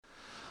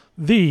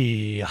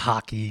The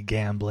Hockey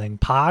Gambling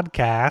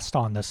Podcast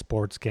on the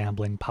Sports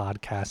Gambling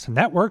Podcast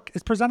Network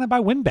is presented by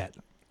WynnBET.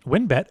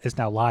 WynnBET is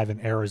now live in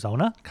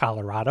Arizona,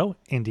 Colorado,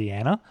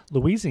 Indiana,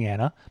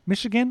 Louisiana,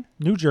 Michigan,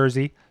 New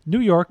Jersey,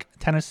 New York,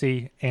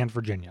 Tennessee, and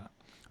Virginia.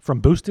 From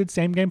boosted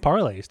same-game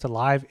parlays to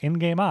live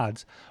in-game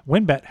odds,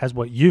 WynnBET has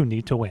what you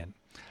need to win.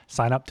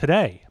 Sign up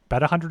today.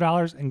 Bet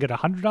 $100 and get a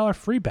 $100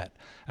 free bet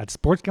at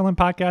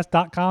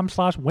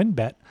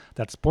sportsgamblingpodcast.com/wynnbet.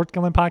 That's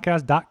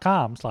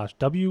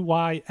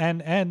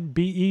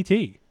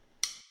sportsgamblingpodcast.com/WYNNBET.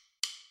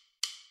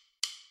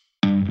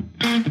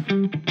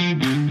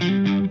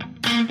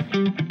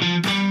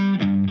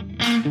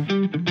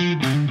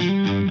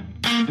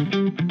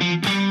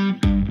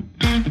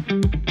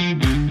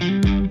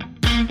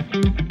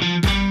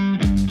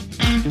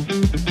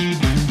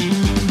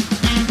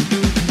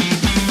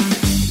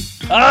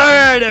 All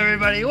right,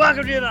 everybody.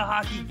 Welcome to the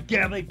Hockey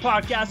Gambling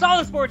Podcast on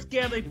the Sports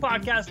Gambling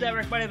Podcast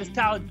Network. My name is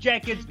Tyler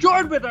Jenkins,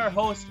 joined with our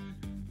host.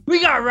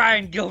 We got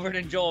Ryan Gilbert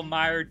and Joel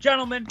Meyer.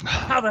 Gentlemen,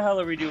 how the hell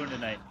are we doing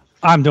tonight?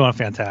 I'm doing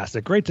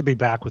fantastic. Great to be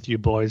back with you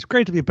boys.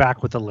 Great to be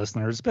back with the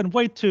listeners. It's been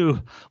way too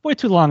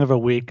long of a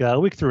week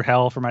through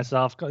hell for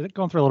myself. Going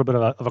through a little bit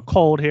of a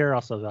cold here.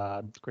 Also,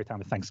 it's a great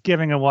time of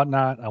Thanksgiving and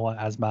whatnot. I want,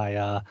 as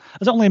the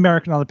only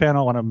American on the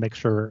panel, I want to make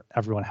sure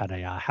everyone had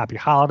a happy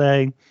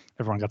holiday.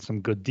 Everyone got some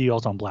good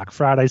deals on Black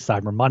Friday,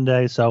 Cyber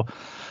Monday. So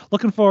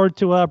looking forward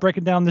to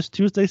breaking down this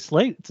Tuesday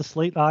slate. It's a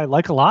slate I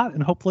like a lot,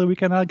 and hopefully we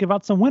can give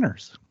out some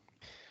winners.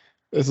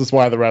 This is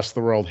why the rest of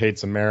the world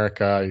hates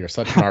America. You're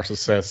such a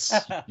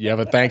narcissist. You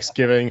have a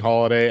Thanksgiving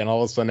holiday, and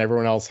all of a sudden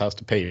everyone else has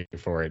to pay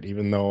for it,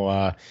 even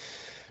though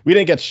we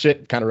didn't get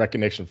shit kind of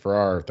recognition for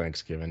our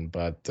Thanksgiving.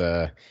 But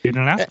you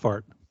didn't ask for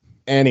it.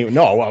 Anyway,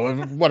 no. Well,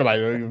 what am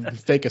I?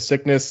 Fake a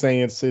sickness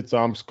saying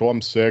I'm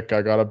sick.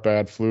 I got a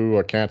bad flu.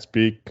 I can't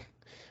speak.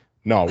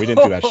 No, we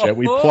didn't do that shit.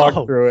 We plugged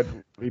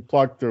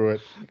through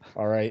it.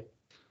 All right.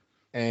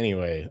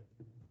 Anyway,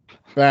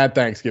 bad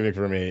Thanksgiving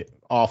for me.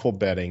 Awful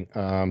betting.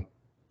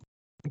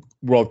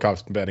 World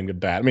Cup's been betting good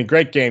bad. I mean,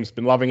 great games.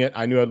 Been loving it.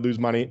 I knew I'd lose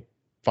money.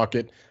 Fuck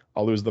it.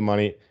 I'll lose the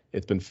money.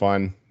 It's been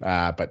fun.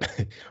 But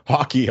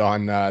hockey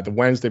on the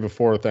Wednesday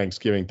before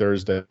Thanksgiving,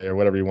 Thursday, or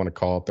whatever you want to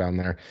call it down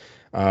there,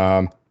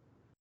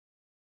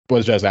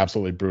 was just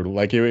absolutely brutal.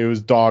 Like it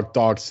was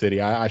dog city.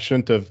 I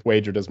shouldn't have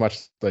wagered as much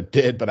as I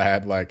did, but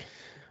I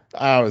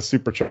was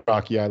super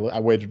chalky. I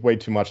wagered way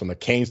too much on the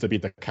Canes to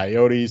beat the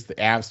Coyotes, the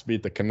Avs to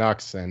beat the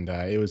Canucks, and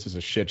it was just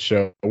a shit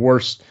show.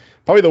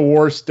 Probably the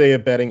worst day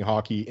of betting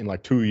hockey in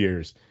like 2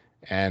 years.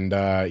 And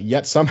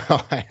yet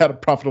somehow I had a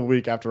profitable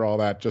week after all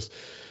that, just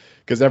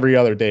because every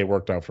other day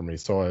worked out for me.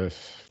 So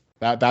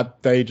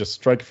that day, just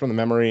strike it from the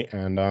memory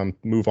and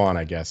move on,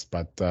 I guess.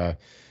 But fun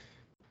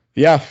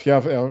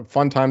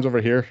times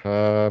over here.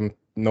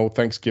 No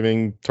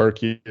Thanksgiving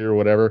turkey or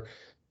whatever.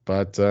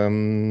 But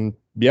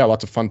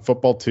lots of fun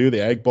football too.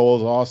 The Egg Bowl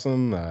is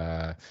awesome.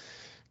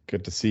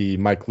 Good to see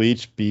Mike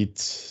Leach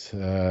beat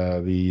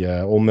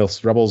the Ole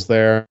Miss Rebels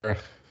there.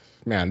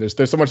 Man,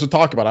 there's so much to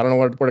talk about. I don't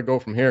know where to go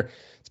from here.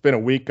 It's been a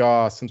week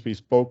since we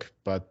spoke,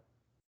 but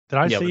did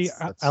I see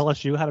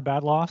LSU had a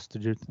bad loss?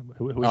 Did you?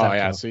 Who was that? Oh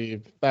yeah, see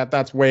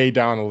that's way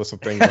down the list of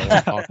things I want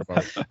to talk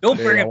about. Don't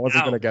bring it. I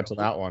wasn't going to get to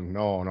that one.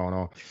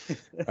 No.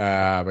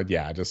 But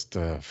yeah, just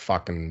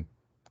fucking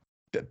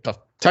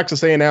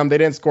Texas A&M. They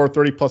didn't score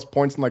 30 plus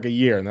points in like a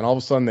year, and then all of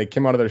a sudden they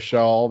came out of their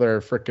shell. All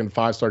their freaking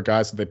 5-star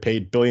guys that they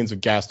paid billions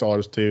of gas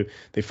dollars to.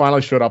 They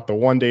finally showed up the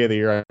one day of the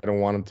year I don't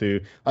want them to.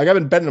 Like I've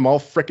been betting them all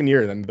freaking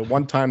year. Then the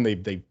one time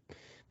they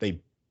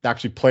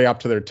actually play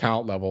up to their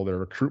talent level, their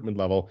recruitment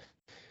level,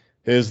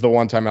 is the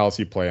one time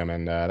LSU play them,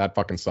 and that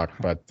fucking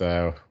sucked. But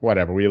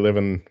whatever. We live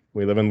and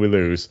we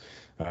lose.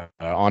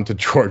 On to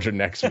Georgia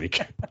next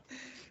week.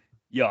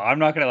 Yo, I'm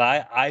not gonna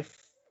lie. I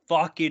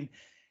fucking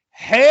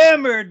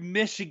hammered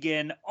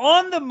Michigan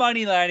on the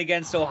money line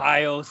against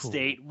Ohio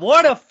State.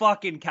 What a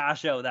fucking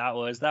cash out that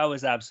was. That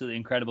was absolutely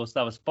incredible. So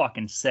that was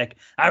fucking sick.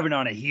 I've been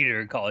on a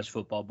heater in college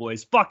football,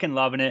 boys. Fucking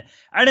loving it.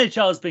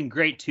 NHL has been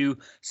great too.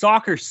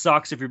 Soccer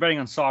sucks. If you're betting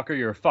on soccer,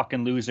 you're a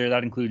fucking loser.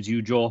 That includes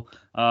you, Joel.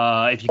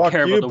 If you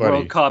care about the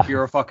World Cup,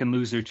 you're a fucking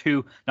loser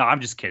too. No,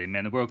 I'm just kidding,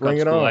 man. The World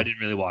Cup's cool. I didn't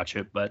really watch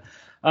it, but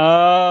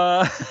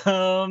that's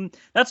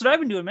what I've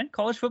been doing, man.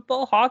 College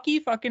football, hockey,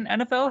 fucking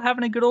NFL,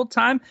 having a good old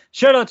time.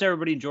 Shout out to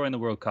everybody enjoying the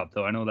World Cup,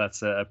 though. I know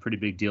that's a pretty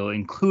big deal,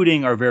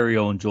 including our very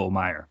own Joel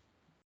Meyer.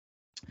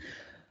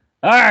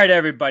 All right,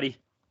 everybody.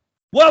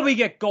 While we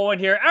get going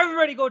here,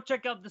 everybody go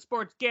check out the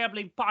Sports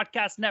Gambling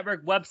Podcast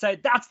Network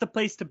website. That's the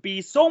place to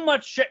be. So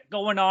much shit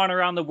going on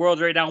around the world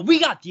right now. We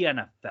got the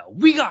NFL.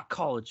 We got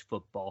college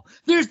football.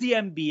 There's the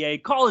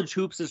NBA. College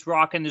hoops is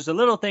rocking. There's a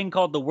little thing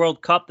called the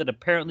World Cup that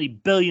apparently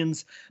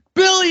billions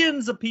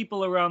of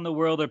people around the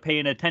world are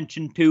paying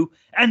attention to,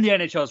 and the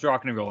NHL is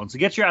rocking and rolling. So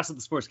get your ass at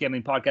the Sports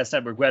Gambling Podcast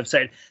Network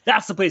website.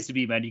 That's the place to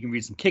be, man. You can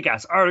read some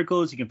kick-ass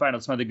articles. You can find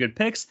out some other good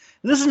picks.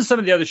 Listen to some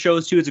of the other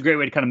shows, too. It's a great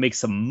way to kind of make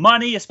some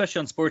money, especially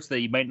on sports that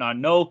you might not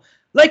know.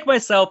 Like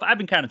myself, I've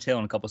been kind of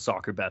tailing a couple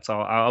soccer bets.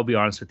 I'll be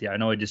honest with you. I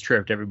know I just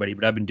tripped everybody,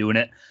 but I've been doing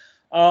it.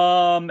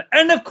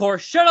 And of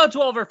course, shout out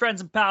to all of our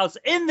friends and pals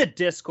in the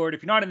Discord.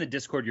 If you're not in the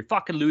Discord, you're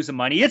fucking losing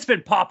money. It's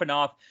been popping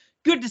off.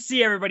 Good to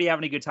see everybody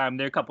having a good time.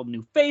 There are a couple of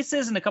new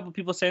faces and a couple of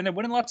people saying they're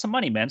winning lots of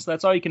money, man. So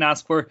that's all you can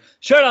ask for.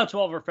 Shout out to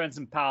all of our friends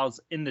and pals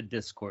in the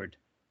Discord.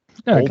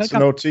 Yeah, Bolts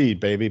and OT,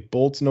 baby.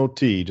 Bolts and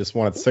OT. Just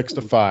won at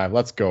 6-5.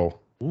 Let's go.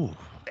 Ooh.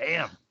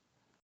 Damn.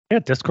 Yeah,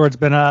 Discord's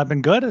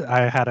been good.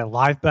 I had a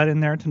live bet in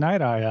there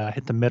tonight. I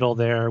hit the middle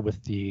there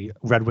with the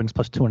Red Wings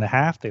plus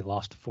 2.5. They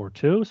lost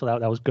 4-2, so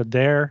that was good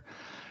there.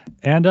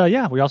 And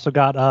we also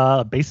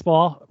got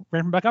baseball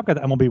ramping back up. Got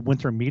the MLB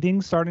winter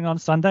meetings starting on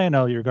Sunday. I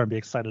know you're going to be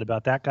excited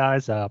about that,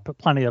 guys.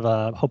 Plenty of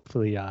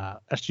hopefully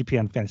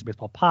SGPN Fantasy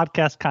Baseball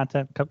podcast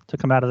content to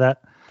come out of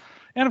that.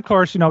 And of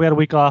course, we had a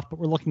week off, but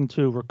we're looking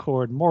to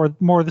record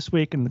more this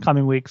week and the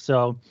coming week.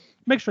 So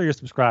make sure you're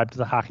subscribed to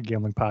the Hockey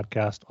Gambling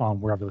Podcast on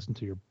wherever you listen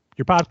to your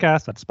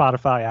podcast. That's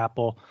Spotify,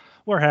 Apple,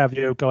 where have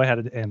you. Go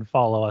ahead and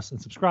follow us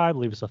and subscribe.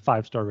 Leave us a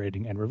 5-star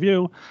rating and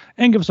review,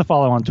 and give us a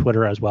follow on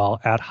Twitter as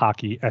well at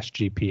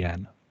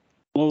HockeySGPN.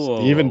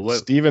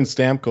 Steven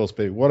Stamkos,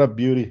 baby, what a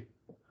beauty!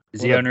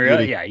 Is he unreal?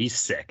 Beauty. Yeah, he's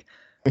sick.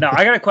 Now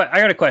I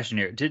got a question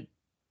here. Did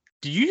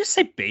you just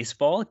say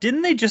baseball?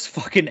 Didn't they just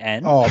fucking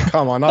end? Oh,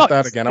 come on, not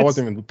that again. I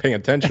wasn't even paying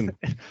attention.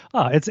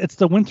 It's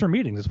the winter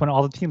meetings. It's when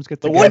all the teams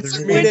get together.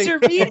 The winter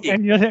meeting.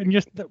 And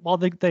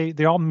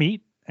they all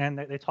meet and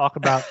they talk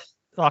about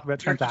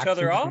transactions. Each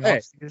other off.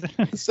 Hey,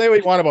 say what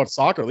you want about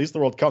soccer. At least the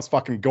World Cup's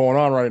fucking going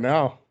on right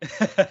now.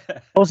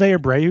 Jose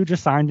Abreu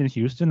just signed in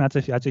Houston. That's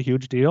a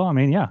huge deal. I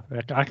mean, yeah,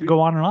 I could go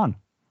on and on.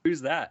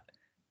 Who's that?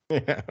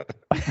 Yeah.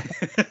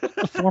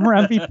 The former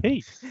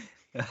MVP.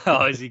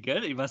 Oh, is he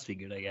good? He must be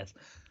good, I guess.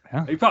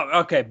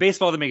 Yeah.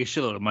 Baseball, they make a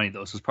shitload of money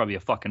though, so it's probably a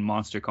fucking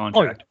monster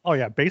contract. Oh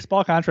yeah.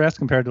 Baseball contrast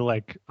compared to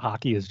like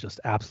hockey is just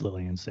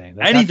absolutely insane.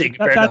 Anything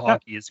compared to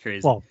hockey is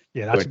crazy. Well,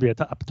 yeah, that should be a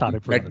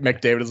topic for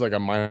McDavid is like a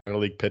minor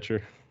league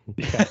pitcher.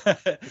 Yeah.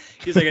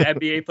 He's like an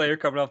NBA player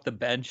coming off the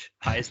bench,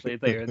 highest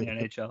paid player in the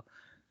NHL.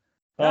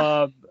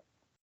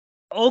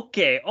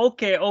 Okay. What's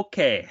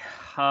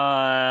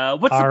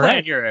the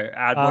plan here,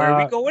 Ad? Where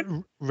are we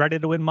going? Ready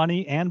to win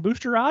money and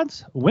booster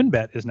odds?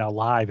 WynnBET is now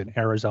live in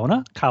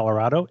Arizona,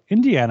 Colorado,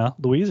 Indiana,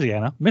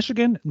 Louisiana,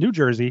 Michigan, New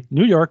Jersey,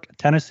 New York,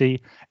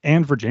 Tennessee,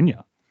 and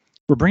Virginia.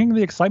 We're bringing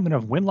the excitement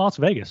of Wynn Las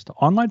Vegas to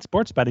online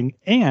sports betting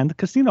and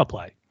casino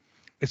play.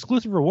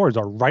 Exclusive rewards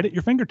are right at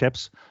your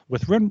fingertips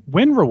with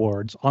Win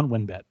Rewards on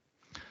WynnBET.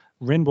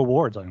 Win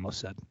Rewards, I almost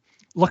said.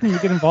 Looking to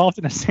get involved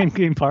in a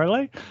same-game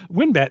parlay?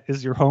 WynnBET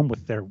is your home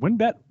with their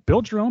WynnBET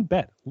Build Your Own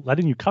Bet,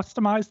 letting you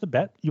customize the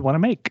bet you want to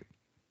make.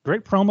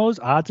 Great promos,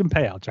 odds, and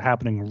payouts are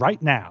happening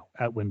right now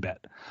at WynnBET.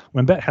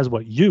 WynnBET has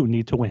what you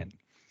need to win.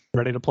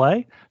 Ready to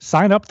play?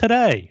 Sign up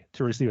today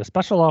to receive a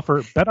special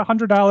offer. Bet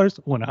 $100,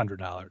 win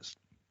 $100.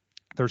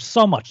 There's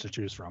so much to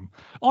choose from.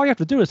 All you have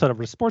to do is head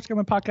over to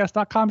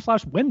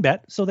sportsgamblingpodcast.com/WynnBET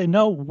so they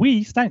know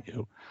we sent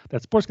you.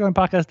 That's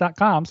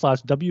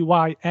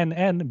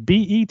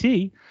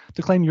sportsgamblingpodcast.com/WYNNBET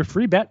to claim your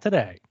free bet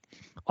today.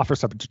 Offer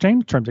subject to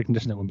change. Terms and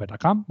conditions at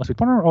WynnBET.com. Must be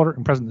 21 or older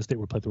and present in the state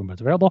where playthrough WynnBET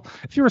is available.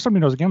 If you or somebody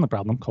knows a gambling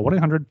problem, call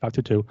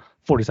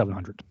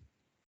 1-800-522-4700.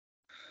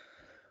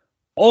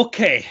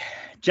 Okay,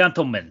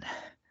 gentlemen.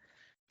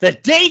 The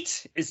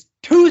date is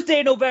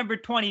Tuesday, November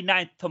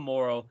 29th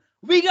tomorrow.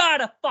 We got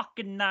a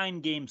fucking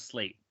 9-game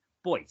slate.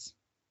 Boys,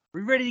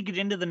 are we ready to get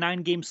into the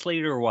 9-game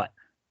slate or what?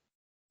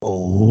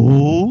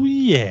 Oh,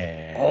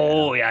 yeah.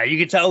 Oh, yeah. You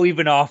can tell we've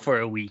been off for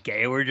a week,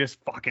 eh? We're just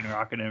fucking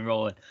rocking and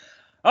rolling.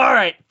 All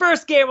right.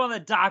 First game on the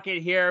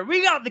docket here.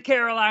 We got the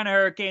Carolina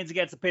Hurricanes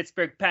against the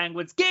Pittsburgh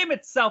Penguins. Game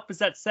itself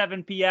is at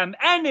 7 p.m.,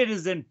 and it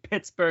is in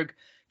Pittsburgh.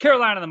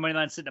 Carolina on the money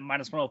line sitting at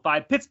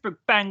 -105. Pittsburgh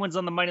Penguins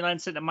on the money line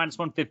sitting at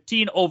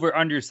 -115.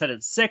 Over-under set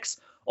at 6.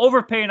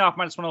 Over paying off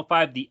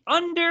 -105. The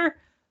under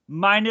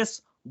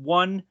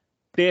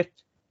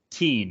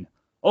 -115.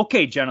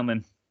 Okay,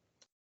 gentlemen.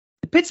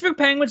 The Pittsburgh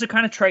Penguins are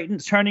kind of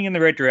trending in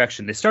the right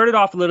direction. They started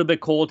off a little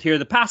bit cold here.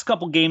 The past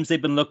couple games,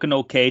 they've been looking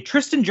okay.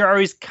 Tristan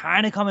Jarry's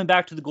kind of coming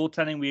back to the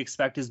goaltending we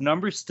expect. His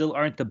numbers still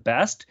aren't the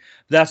best.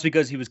 That's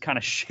because he was kind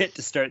of shit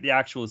to start the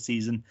actual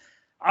season.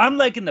 I'm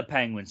liking the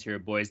Penguins here,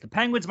 boys. The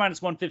Penguins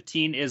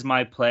 -115 is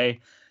my play.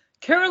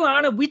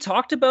 Carolina, we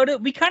talked about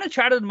it. We kind of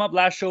chatted them up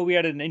last show. We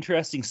had an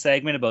interesting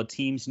segment about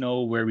teams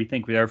where we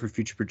think we are for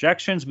future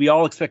projections. We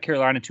all expect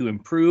Carolina to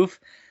improve.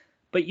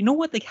 But you know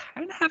what? They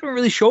kind of haven't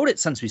really showed it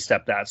since we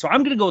stepped out. So I'm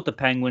going to go with the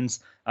Penguins,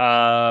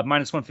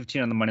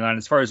 -115 on the money line.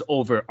 As far as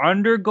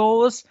over-under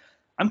goals,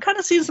 I'm kind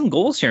of seeing some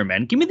goals here,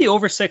 man. Give me the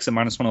over 6 at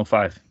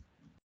 -105.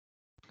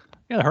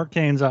 Yeah, the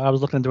Hurricanes, I was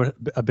looking into it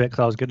a bit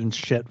because I was getting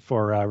shit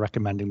for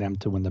recommending them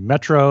to win the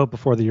Metro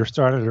before the year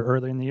started or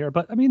early in the year.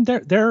 But, I mean,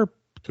 they're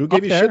who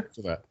gave you shit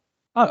for that?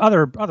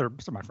 Other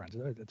some of my friends.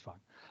 It's fine.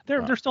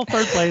 They're still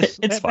third place.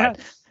 It's fine.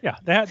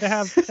 They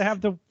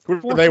have the. Who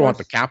do they want?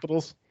 The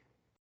Capitals?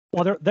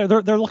 Well,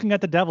 they're looking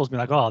at the Devils, being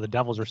like, oh, the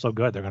Devils are so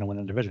good, they're going to win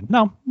the division.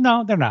 No,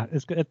 they're not.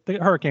 It's good. The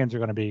Hurricanes are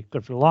going to be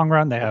good for the long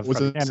run. They have.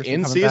 Was it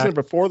in season or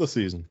before the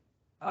season?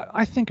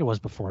 I think it was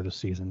before the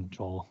season,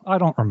 Joel. I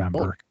don't remember.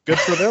 Well, good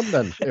for them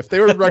then. If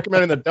they were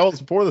recommending the Devils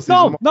before the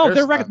season,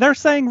 they're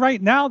saying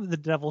right now that the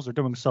Devils are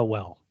doing so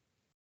well.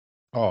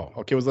 Oh,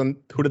 okay. Well, then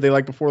who did they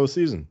like before the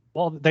season?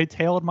 Well, they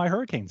tailed my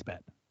Hurricanes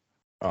bet.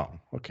 Oh,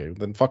 okay.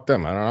 Then fuck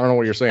them. I don't know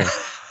what you're saying.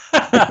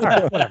 All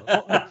right, whatever.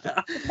 Well,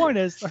 the point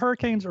is, the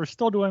Hurricanes are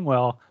still doing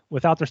well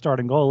without their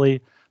starting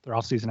goalie. Their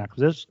off-season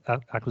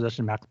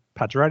acquisition, Matt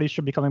Pacioretty,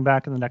 should be coming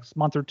back in the next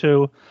month or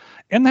two.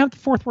 And they have the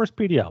fourth worst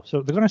PDO.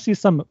 So they're going to see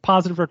some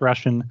positive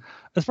regression.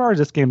 As far as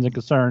this game is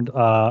concerned,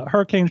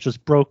 Hurricanes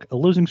just broke a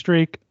losing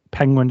streak.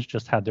 Penguins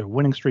just had their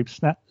winning streak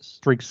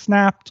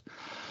snapped.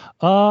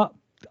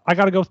 I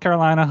got to go with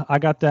Carolina. I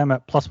got them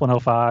at plus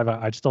 105.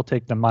 I'd still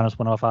take them minus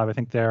 105. I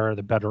think they're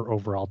the better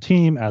overall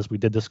team, as we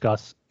did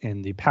discuss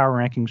in the power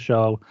ranking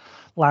show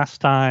last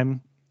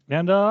time.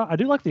 And I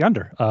do like the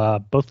under.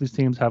 Both these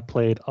teams have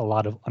played a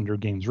lot of under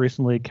games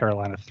recently.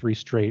 Carolina 3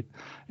 straight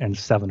and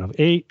 7 of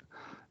 8.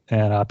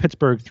 And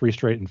Pittsburgh 3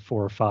 straight and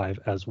 4 of 5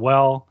 as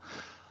well.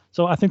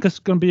 So I think this is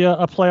going to be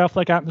a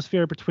playoff-like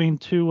atmosphere between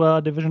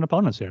two division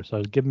opponents here.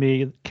 So give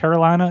me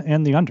Carolina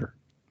and the under.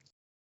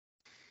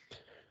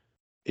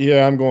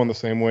 Yeah, I'm going the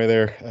same way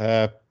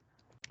there.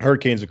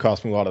 Hurricanes have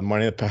cost me a lot of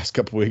money the past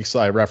couple of weeks.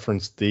 I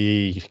referenced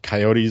the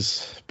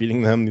Coyotes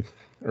beating them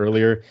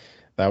earlier.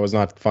 That was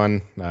not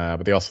fun,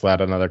 but they also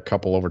had another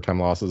couple overtime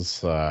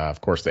losses.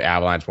 Of course, the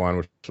Avalanche one,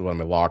 which was one of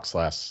my locks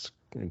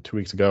 2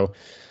 weeks ago.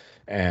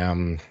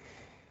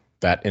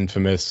 That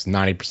infamous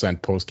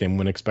 90% post-game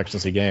win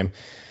expectancy game.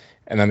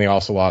 And then they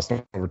also lost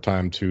in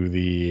overtime to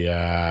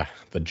the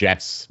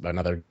Jets,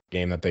 another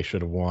game that they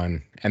should have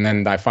won. And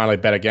then I finally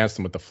bet against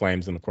them with the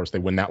Flames, and of course they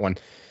win that one.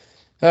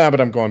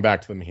 But I'm going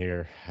back to them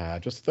here.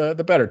 Just the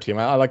better team.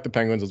 I like the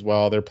Penguins as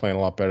well. They're playing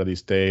a lot better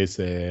these days.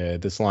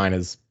 This line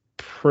is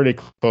pretty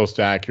close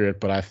to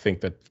accurate, but I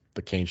think that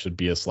the Canes should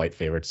be a slight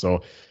favorite.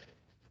 So,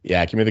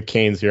 yeah, give me the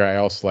Canes here. I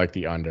also like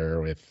the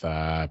under with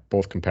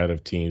both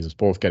competitive teams,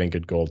 both getting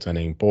good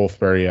goaltending, both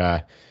very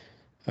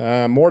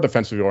more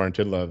defensively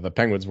oriented. The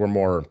Penguins were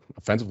more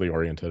offensively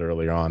oriented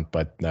earlier on,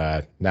 but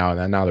now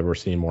that we're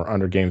seeing more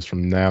under games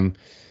from them.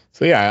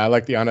 So, yeah, I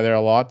like the under there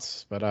a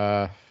lot, but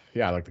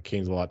yeah, I like the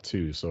Canes a lot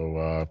too.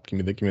 So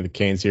give me the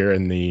Canes here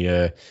in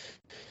the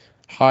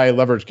high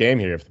leverage game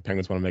here if the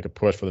Penguins want to make a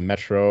push for the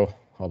Metro.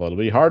 Although it'll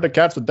be hard to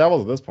catch the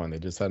Devils at this point. They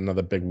just had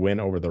another big win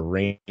over the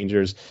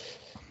Rangers.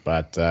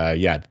 But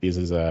yeah, this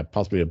is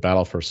possibly a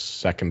battle for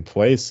second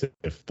place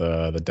if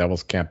the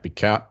Devils can't be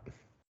capped.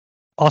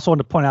 Also want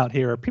to point out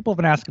here, people have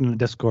been asking in the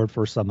Discord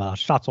for some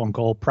shots on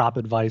goal prop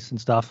advice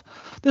and stuff.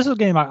 This is a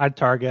game I'd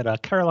target.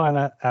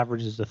 Carolina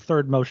averages the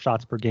third most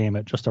shots per game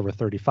at just over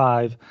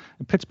 35.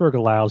 And Pittsburgh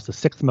allows the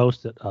sixth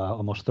most at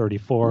almost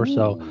 34. Ooh.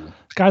 So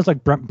guys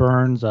like Brent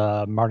Burns,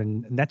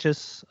 Martin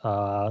Necas,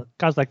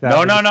 guys like that.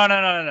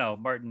 No.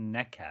 Martin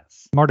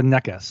Necas. Martin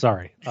Necas,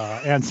 sorry.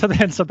 And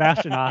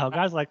Sebastian Aho,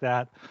 guys like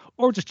that.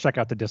 Or just check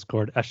out the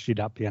Discord,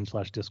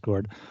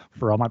 sg.pn/Discord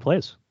for all my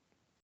plays.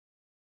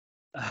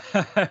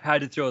 I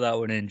had to throw that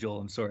one in,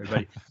 Joel. I'm sorry,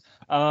 buddy.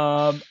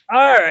 All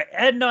right,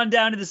 heading on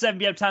down to the 7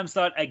 p.m. time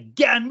slot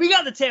again. We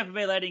got the Tampa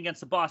Bay Lightning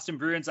against the Boston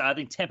Bruins. I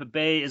think Tampa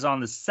Bay is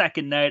on the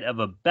second night of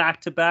a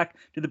back-to-back.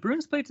 Did the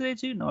Bruins play today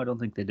too? No, I don't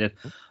think they did.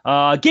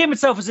 Game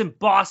itself is in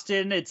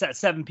Boston. It's at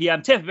 7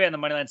 p.m. Tampa Bay on the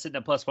money line sitting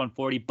at plus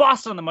 140.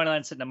 Boston on the money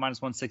line sitting at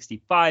minus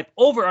 165.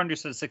 Over/under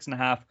set at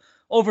 6.5.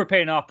 Over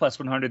paying off plus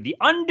 100. The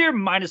under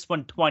minus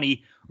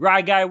 120.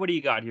 Rye guy, what do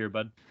you got here,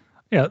 bud?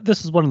 Yeah,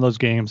 this is one of those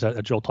games that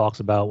Joel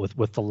talks about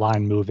with the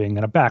line moving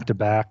and a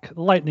back-to-back.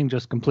 Lightning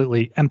just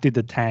completely emptied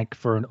the tank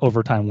for an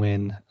overtime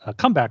win, a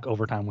comeback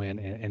overtime win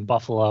in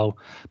Buffalo.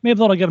 Maybe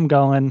that'll get them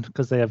going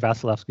because they have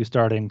Vasilevsky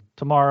starting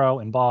tomorrow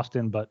in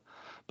Boston, but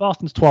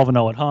Boston's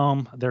 12-0 at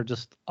home. They're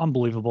just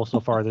unbelievable so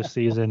far this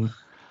season.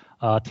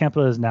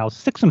 Tampa is now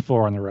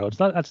 6-4 on the road.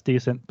 So that's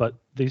decent, but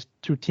these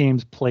two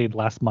teams played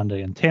last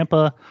Monday in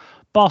Tampa.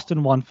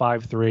 Boston won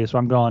 5-3, so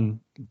I'm going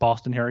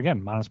Boston here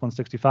again, minus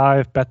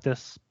 165. Bet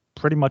this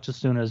pretty much as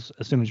soon as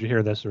you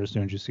hear this or as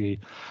soon as you see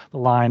the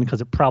line,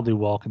 because it probably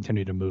will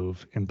continue to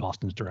move in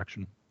Boston's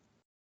direction.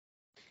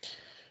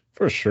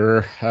 For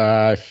sure.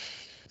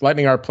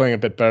 Lightning are playing a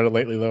bit better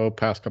lately, though,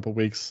 past couple of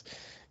weeks.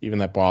 Even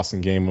that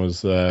Boston game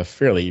was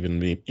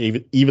fairly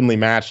evenly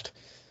matched.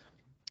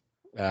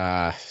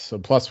 So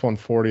plus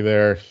 140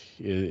 there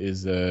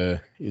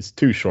is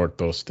too short,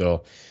 though,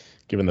 still,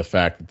 given the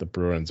fact that the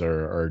Bruins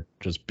are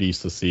just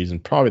beasts this season.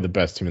 Probably the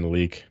best team in the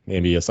league,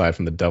 maybe aside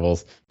from the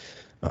Devils.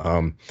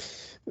 But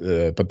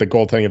the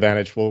goaltending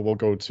advantage will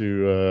go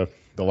to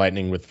the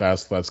Lightning with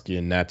Vasilevsky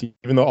and net.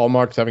 Even though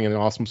Ullmark's having an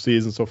awesome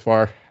season so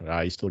far,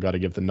 you still got to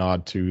give the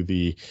nod to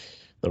the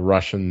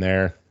Russian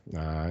there.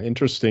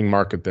 Interesting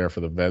market there for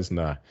the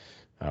Vezina.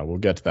 We'll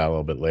get to that a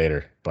little bit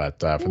later.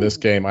 But for this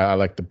game, I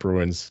like the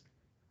Bruins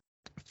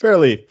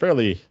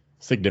fairly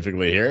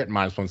significantly here at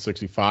minus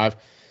 165.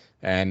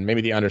 And maybe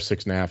the under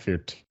 6.5 here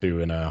too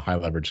in a high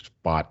leverage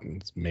spot.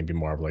 It's maybe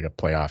more of like a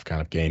playoff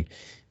kind of game.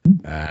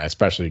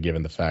 Especially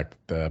given the fact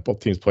that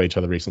both teams play each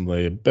other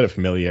recently, a bit of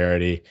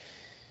familiarity.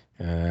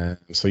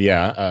 So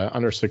yeah,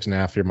 under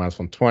 6.5 here, minus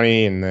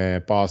 120,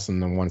 and Boston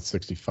the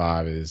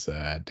 165 is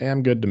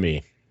damn good to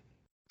me.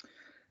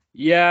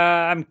 Yeah,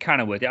 I'm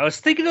kind of with you. I was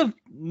thinking of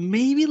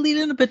maybe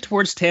leaning a bit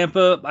towards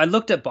Tampa. I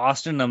looked at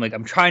Boston and I'm like,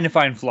 I'm trying to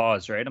find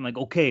flaws, right? I'm like,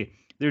 okay,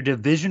 their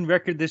division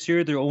record this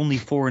year, they're only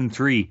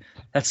 4-3.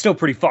 That's still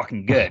pretty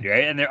fucking good,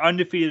 right? And they're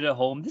undefeated at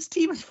home. This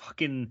team is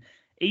fucking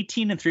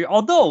 18-3.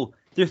 Although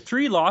their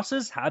 3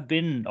 losses have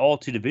been all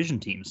to division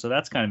teams, so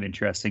that's kind of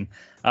interesting.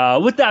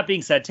 With that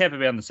being said, Tampa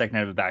Bay on the second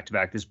night of a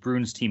back-to-back. This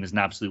Bruins team is an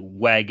absolute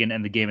wagon,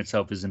 and the game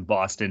itself is in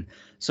Boston.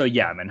 So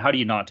yeah, man, how do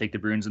you not take the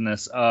Bruins in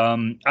this?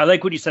 I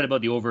like what you said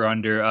about the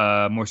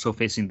over/under, more so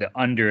facing the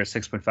under at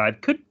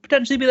 6.5. Could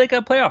potentially be like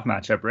a playoff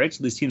matchup, right?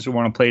 So these teams will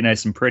want to play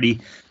nice and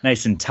pretty,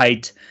 nice and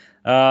tight.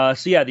 So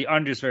yeah, the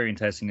under is very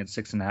enticing at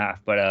 6.5,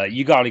 but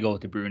you got to go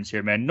with the Bruins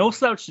here, man. No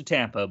slouch to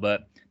Tampa,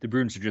 but the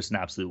Bruins are just an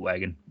absolute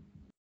wagon.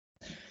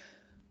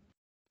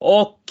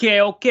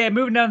 Okay.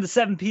 Moving down to the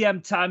 7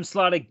 p.m. time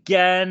slot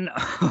again.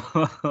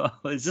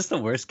 Is this the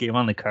worst game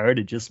on the card?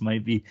 It just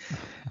might be.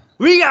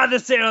 We got the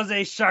San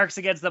Jose Sharks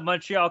against the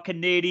Montreal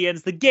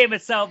Canadiens. The game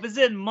itself is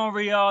in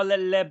Montreal,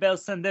 Le Bel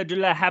Centre de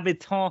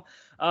l'Habitant.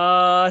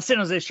 San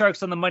Jose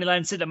Sharks on the money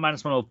line sitting at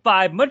minus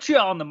 105.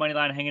 Montreal on the money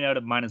line hanging out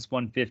at minus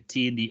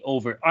 115. The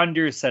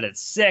over/under set at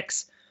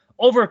 6.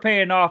 Over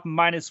paying off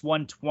minus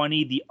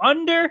 120. The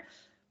under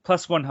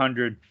plus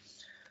 100.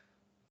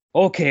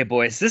 Okay,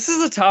 boys, this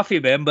is a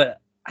toughie, man, but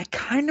I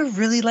kind of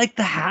really like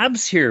the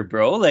Habs here,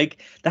 bro.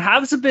 Like, the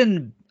Habs have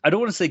been, I don't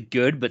want to say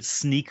good, but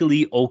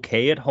sneakily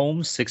okay at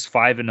home,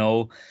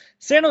 6-5-0.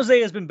 San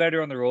Jose has been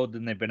better on the road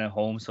than they've been at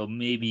home, so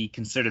maybe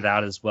consider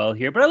that as well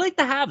here. But I like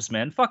the Habs,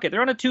 man. Fuck it.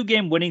 They're on a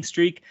 2-game winning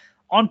streak.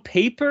 On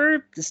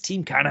paper, this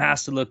team kind of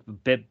has to look a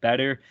bit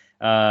better.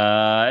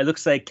 It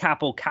looks like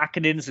Kaapo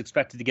Kähkönen is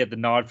expected to get the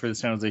nod for the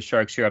San Jose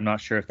Sharks here. I'm not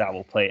sure if that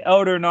will play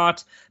out or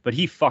not, but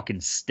he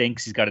fucking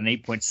stinks. He's got an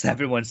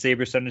 8.71 save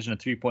percentage and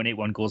a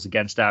 3.81 goals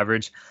against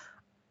average.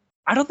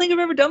 I don't think I've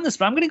ever done this,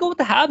 but I'm going to go with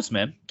the Habs,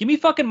 man. Give me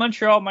fucking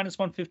Montreal minus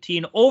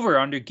 115 over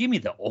under. Give me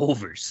the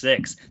over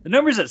 6. The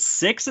number's at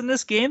 6 in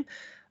this game.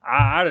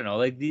 I don't know.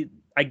 Like,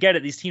 I get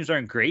it. These teams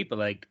aren't great, but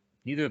like,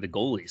 neither are the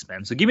goalies,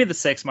 man. So give me the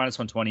 6 minus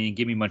 120 and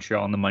give me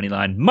Montreal on the money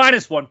line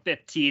minus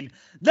 115.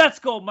 Let's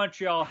go,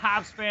 Montreal.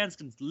 Habs fans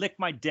can lick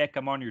my dick.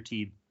 I'm on your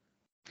team.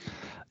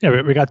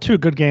 Yeah, we got 2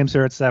 good games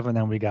here at 7,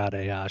 and we got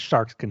a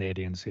Sharks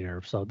Canadiens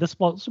here. So this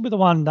will be the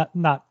one that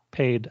not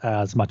paid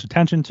as much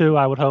attention to,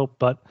 I would hope.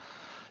 But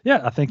yeah,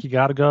 I think you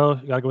got to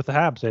go with the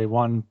Habs. They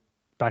won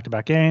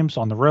back-to-back games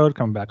on the road,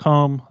 coming back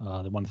home.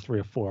 They won 3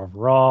 of 4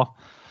 overall.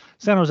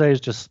 San Jose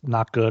is just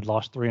not good.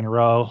 Lost 3 in a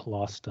row.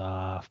 Lost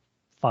 5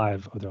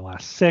 of their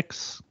last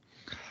 6.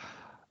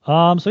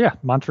 So yeah,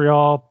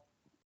 Montreal,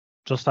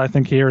 just I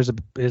think here is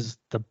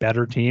the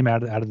better team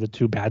out of the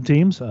 2 bad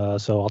teams.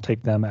 So I'll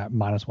take them at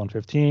minus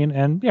 115.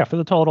 And yeah, for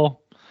the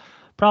total,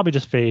 probably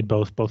just fade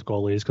both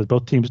goalies because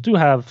both teams do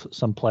have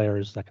some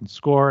players that can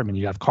score. I mean,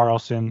 you have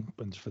Carlson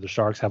for the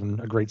Sharks having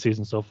a great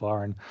season so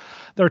far, and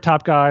their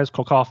top guys,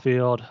 Cole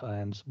Caulfield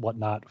and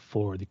whatnot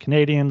for the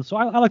Canadiens. So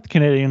I like the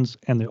Canadiens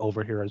and the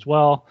over here as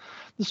well.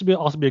 This would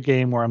also be a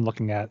game where I'm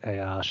looking at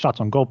a shots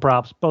on goal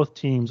props. Both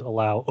teams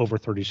allow over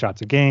 30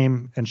 shots a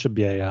game and should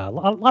be a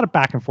lot of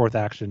back and forth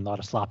action, a lot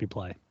of sloppy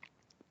play.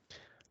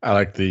 I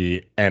like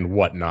the and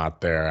whatnot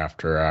there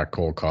after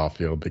Cole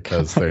Caulfield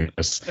because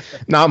there's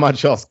not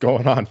much else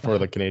going on for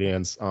the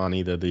Canadiens on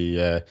either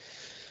the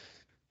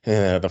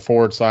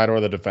forward side or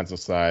the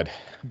defensive side.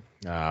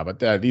 But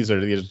these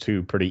are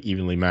 2 pretty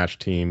evenly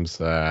matched teams.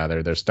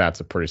 Their stats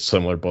are pretty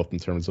similar, both in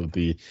terms of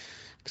the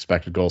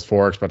expected goals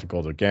for, expected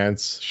goals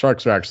against.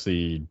 Sharks are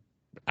actually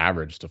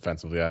average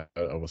defensively. I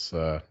was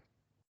a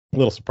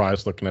little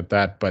surprised looking at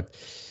that, but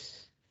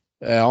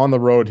on the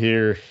road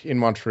here in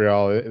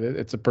Montreal,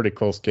 it's a pretty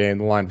close game.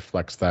 The line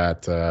reflects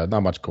that.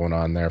 Not much going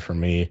on there for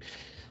me.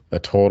 The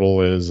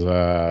total is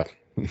not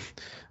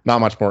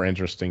much more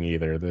interesting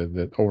either.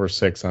 The over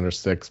 6, under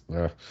 6,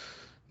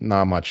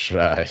 not much.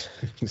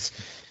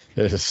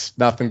 There's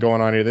nothing going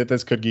on here.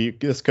 This could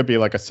be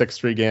like a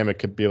 6-3 game. It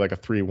could be like a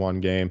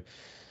 3-1 game.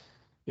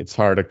 It's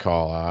hard to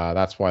call.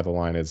 That's why the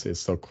line is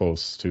so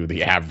close to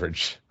the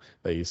average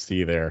that you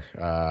see there.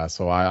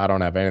 So I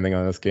don't have anything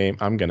on this game.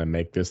 I'm going to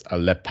make this a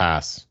Le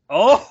Pass.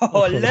 Oh,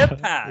 Le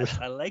Pass.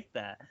 I like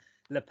that.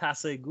 Le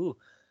Pass égout.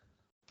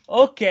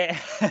 Okay.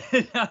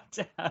 Now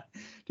down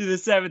to the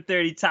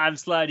 7:30 time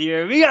slot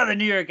here. We got the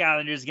New York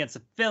Islanders against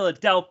the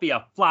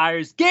Philadelphia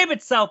Flyers. Game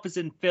itself is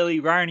in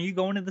Philly. Ryan, are you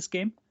going to this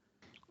game?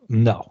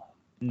 No.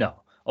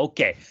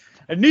 Okay.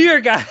 A New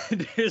York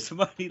Islanders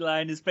money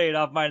line is paid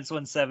off minus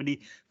 170.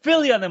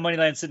 Philly on the money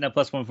line sitting at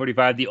plus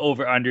 145. The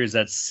over-under is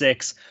at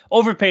 6.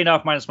 Over paying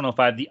off minus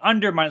 105. The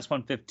under minus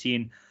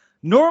 115.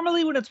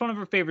 Normally, when it's one of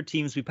our favorite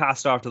teams, we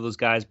pass it off to those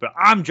guys, but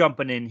I'm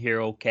jumping in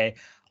here, okay?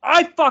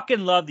 I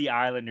fucking love the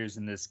Islanders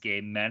in this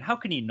game, man. How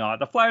can you not?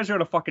 The Flyers are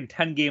on a fucking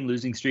 10-game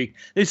losing streak.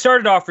 They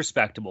started off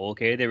respectable,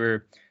 okay?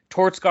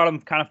 Torts got them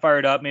kind of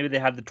fired up. Maybe they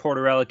had the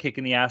Tortorella kick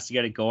in the ass to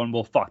get it going.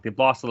 Well, fuck, they've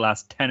lost the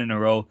last 10 in a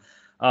row.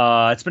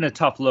 It's been a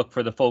tough look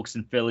for the folks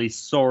in Philly.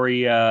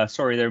 Sorry there,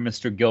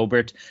 Mr.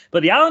 Gilbert.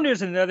 But the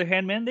Islanders, on the other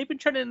hand, man, they've been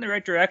trending in the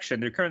right direction.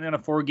 They're currently on a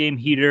 4-game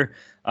heater.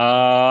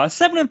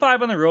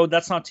 7-5 on the road.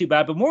 That's not too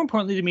bad. But more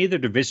importantly to me, their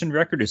division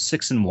record is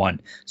 6-1.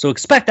 So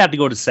expect that to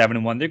go to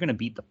 7-1. They're going to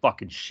beat the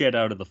fucking shit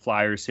out of the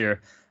Flyers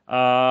here.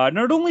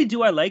 Not only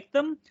do I like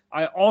them,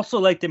 I also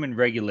like them in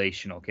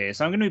regulation. Okay,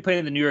 so I'm going to be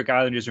playing the New York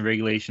Islanders in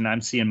regulation.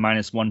 I'm seeing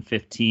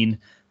 -115.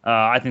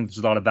 I think there's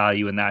a lot of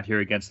value in that here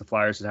against the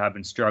Flyers that have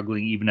been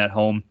struggling even at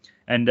home.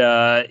 And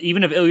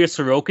even if Ilya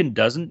Sorokin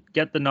doesn't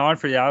get the nod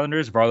for the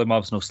Islanders,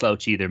 Varlamov's no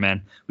slouch either,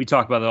 man. We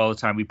talk about it all the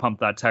time. We pump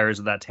that tires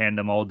of that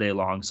tandem all day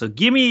long. So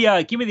give me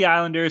the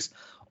Islanders.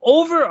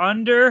 Over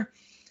under.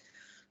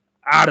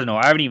 I don't know.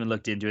 I haven't even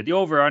looked into it. The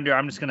over under.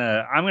 I'm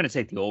gonna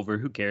take the over.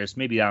 Who cares?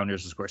 Maybe the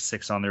Islanders will score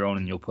 6 on their own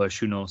and you'll push.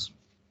 Who knows?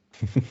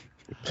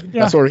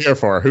 Yeah. That's what we're here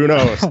for. Who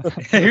knows?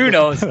 Who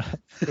knows?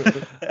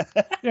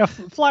 Yeah,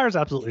 Flyers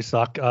absolutely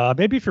suck.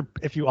 Maybe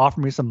if you offer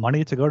me some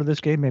money to go to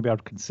this game, maybe I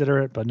would consider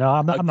it. But no,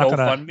 I'm not gonna.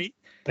 GoFundMe?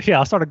 Yeah,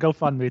 I'll start a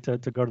GoFundMe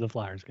to go to the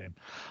Flyers game.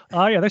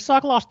 Yeah, they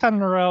suck. Lost 10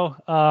 in a row.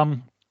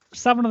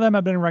 7 of them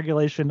have been in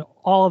regulation.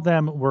 All of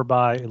them were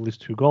by at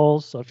least 2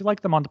 goals. So if you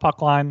like them on the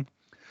puck line,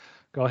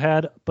 go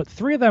ahead. But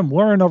 3 of them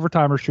were in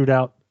overtime or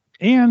shootout.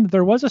 And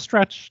there was a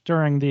stretch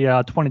during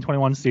the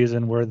 2021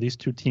 season where these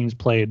 2 teams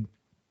played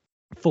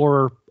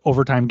 4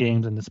 overtime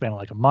games in the span of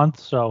like a month.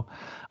 So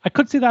I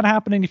could see that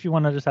happening if you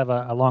want to just have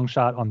a long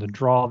shot on the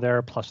draw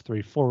there, plus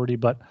 340.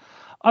 But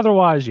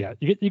otherwise, yeah,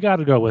 you got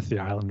to go with the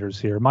Islanders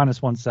here.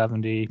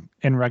 -170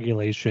 in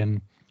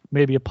regulation,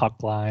 maybe a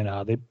puck line.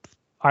 The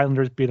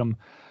Islanders beat them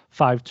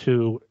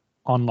 5-2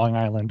 on Long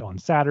Island on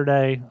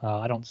Saturday.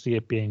 I don't see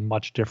it being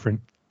much different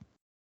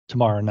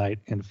tomorrow night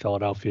in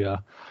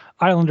Philadelphia.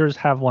 Islanders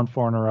have won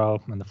 4 in a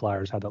row, and the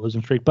Flyers had that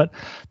losing streak. But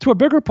to a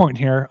bigger point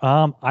here,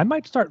 I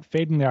might start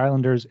fading the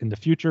Islanders in the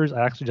futures.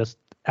 I actually just,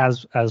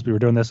 as we were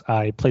doing this,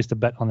 I placed a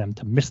bet on them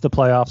to miss the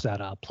playoffs at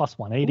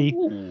 +180.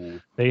 Ooh.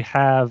 They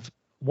have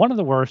one of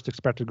the worst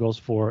expected goals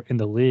for in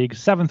the league,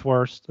 7th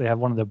worst. They have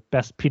one of the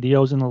best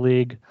PDOs in the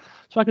league.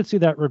 So I could see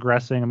that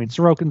regressing. I mean,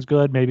 Sorokin's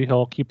good. Maybe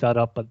he'll keep that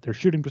up, but their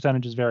shooting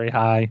percentage is very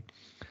high.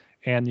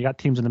 And you got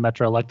teams in the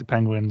Metro like the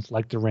Penguins,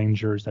 like the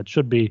Rangers, that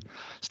should be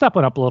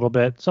stepping up a little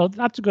bit. So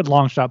that's a good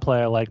long shot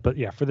play I like. But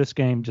yeah, for this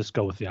game, just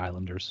go with the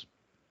Islanders.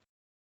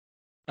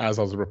 As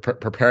I was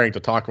preparing to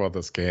talk about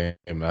this game,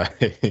 I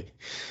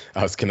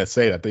was going to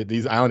say that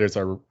these Islanders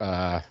are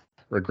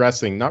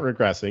regressing, not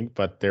regressing,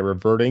 but they're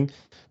reverting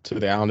to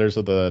the Islanders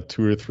of the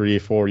 2 or 3,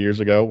 4 years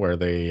ago, where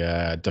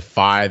they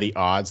defy the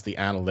odds, the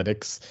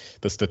analytics,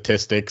 the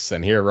statistics.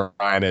 And here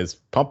Ryan is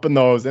pumping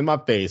those in my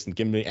face and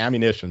giving me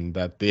ammunition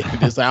that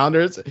this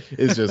Islanders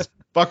is just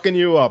fucking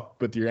you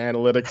up with your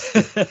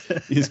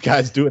analytics. These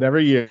guys do it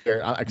every year,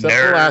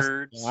 except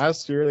for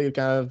last year they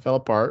kind of fell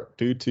apart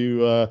due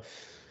to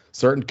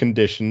certain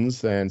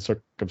conditions and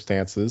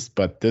circumstances.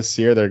 But this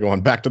year they're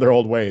going back to their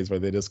old ways, where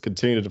they just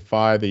continue to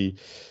defy the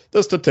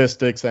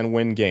statistics and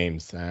win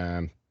games.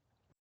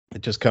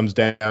 It just comes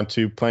down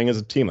to playing as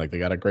a team. Like, they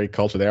got a great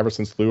culture there ever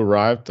since Lou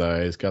arrived.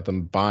 He's got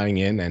them buying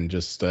in and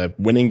just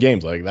winning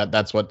games like that.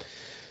 That's what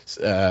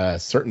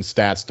certain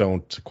stats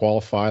don't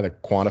qualify,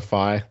 that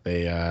quantify.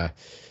 They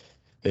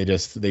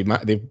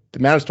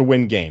manage to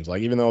win games.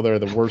 Like, even though they're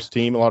the worst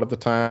team a lot of the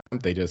time,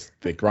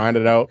 they grind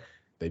it out.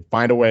 They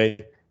find a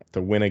way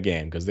to win a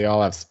game because they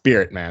all have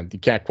spirit, man. You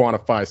can't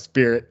quantify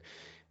spirit,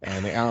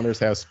 and the Islanders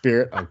have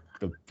spirit. I'm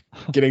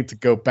getting to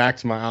go back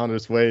to my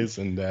Islanders ways,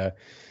 and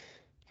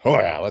oh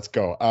yeah, let's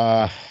go.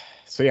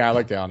 So yeah, I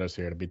like the Islanders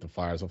here to beat the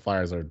Flyers. The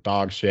Flyers are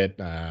dog shit.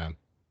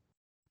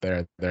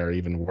 They're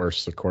even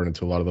worse according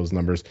to a lot of those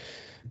numbers.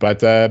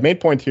 But main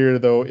point here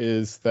though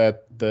is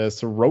that the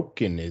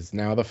Sorokin is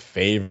now the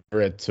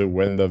favorite to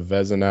win the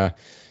Vezina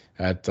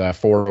at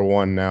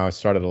 4-1 now. It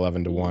started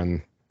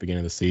 11-1 beginning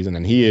of the season,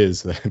 and he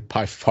is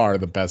by far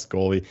the best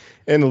goalie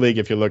in the league.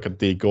 If you look at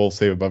the goal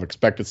save above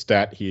expected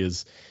stat, he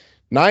is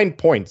 9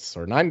 points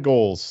or 9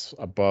 goals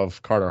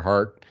above Carter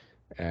Hart.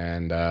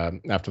 And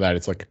after that,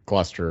 it's like a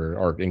cluster,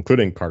 or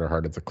including Carter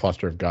Hart, it's a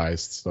cluster of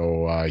guys.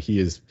 So he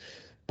is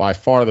by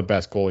far the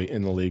best goalie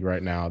in the league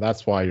right now.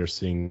 That's why you're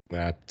seeing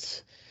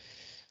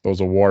those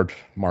award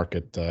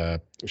market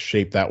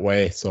shape that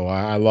way. So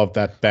I love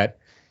that bet.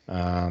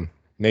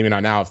 Maybe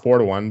not now at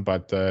 4-1,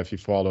 but if you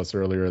followed us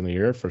earlier in the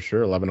year, for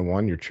sure,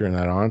 11-1, you're cheering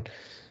that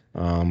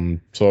on.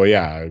 So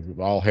yeah,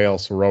 all hail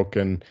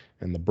Sorokin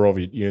and the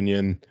Brovit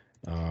Union.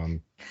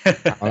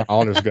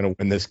 Islanders are going to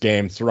win this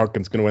game.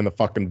 Sorokin's going to win the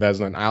fucking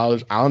Vezina. And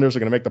Islanders are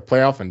going to make the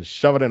playoff and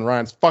shove it in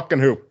Ryan's fucking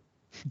hoop.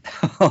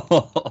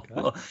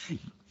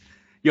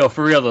 Yo,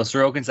 for real though,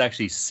 Sorokin's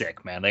actually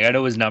sick, man. Like, I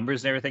know his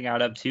numbers and everything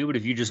add up too, but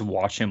if you just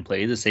watch him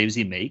play, the saves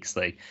he makes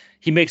like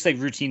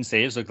routine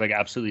saves look like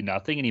absolutely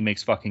nothing, and he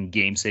makes fucking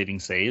game-saving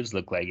saves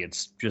look like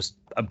it's just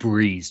a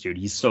breeze, dude.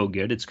 He's so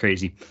good, it's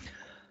crazy.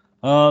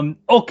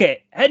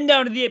 Okay, heading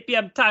down to the 8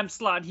 p.m. time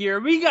slot here.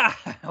 We got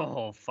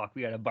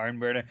a barn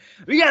burner.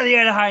 We got the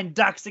Anaheim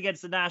Ducks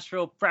against the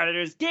Nashville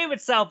Predators. Game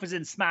itself is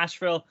in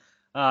Smashville.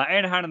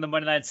 Anaheim on the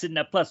money line sitting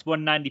at plus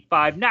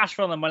 195.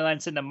 Nashville on the money line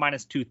sitting at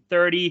minus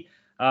 230.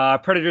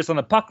 Predators on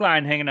the puck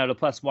line hanging out at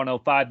plus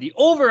 105. The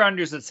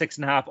over-unders at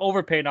 6.5.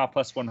 Over paying off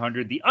plus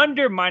 100. The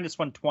under minus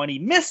 120.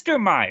 Mr.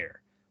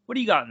 Meyer, what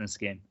do you got in this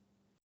game?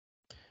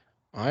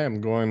 I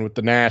am going with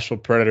the Nashville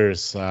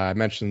Predators. I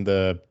mentioned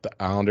the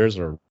Islanders,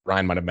 or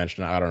Ryan might have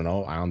mentioned it. I don't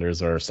know.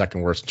 Islanders are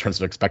second worst in terms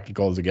of expected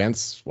goals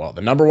against. Well,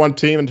 the number one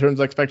team in terms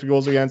of expected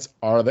goals against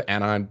are the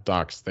Anaheim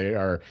Ducks. They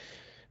are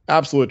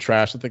absolute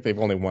trash. I think they've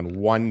only won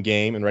one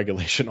game in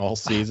regulation all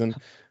season,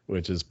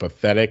 which is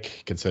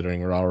pathetic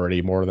considering we're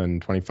already more than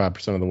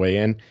 25% of the way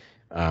in.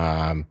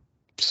 And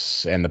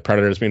the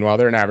Predators, meanwhile,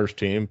 they're an average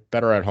team,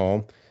 better at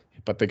home,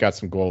 but they got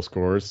some goal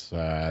scorers.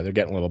 They're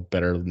getting a little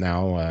better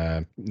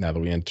now, now that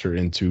we enter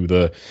into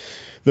the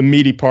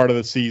meaty part of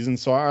the season.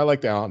 So I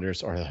like the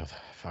Islanders.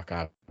 I've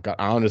got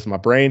Islanders in my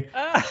brain.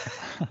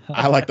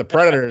 I like the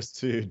Predators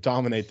to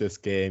dominate this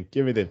game.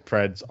 Give me the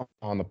Preds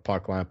on the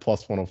puck line,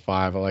 plus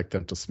 105. I like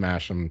them to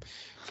smash them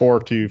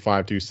 4-2,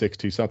 5-2,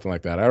 6-2, something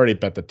like that. I already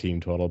bet the team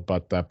total,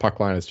 but the puck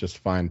line is just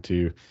fine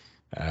too.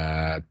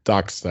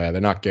 Ducks, they're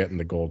not getting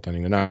the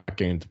goaltending. They're not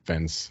getting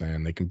defense,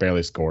 and they can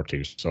barely score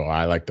too. So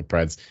I like the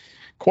Preds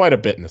quite a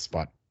bit in the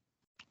spot.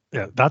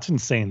 Yeah, that's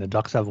insane. The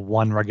Ducks have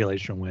one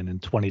regulation win in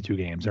 22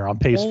 games. They're on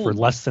pace for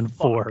less than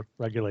 4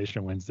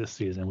 regulation wins this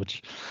season,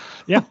 which,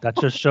 yeah, that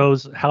just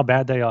shows how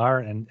bad they are.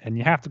 And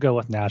you have to go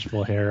with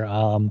Nashville here.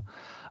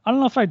 I don't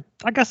know if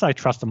I guess I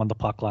trust them on the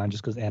puck line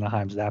just because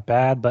Anaheim's that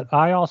bad. But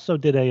I also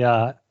did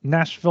a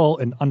Nashville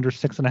and under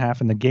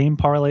 6.5 in the game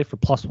parlay for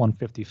plus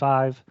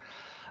 155.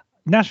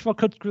 Nashville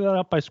could screw that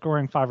up by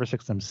scoring 5 or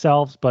 6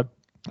 themselves, but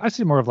I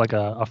see more of like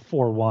a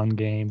 4-1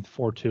 game,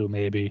 4-2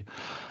 maybe.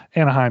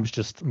 Anaheim's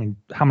just, I mean,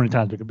 how many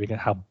times we get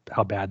how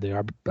bad they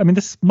are. But, I mean,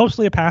 this is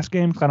mostly a pass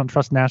game because I don't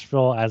trust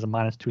Nashville as a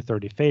minus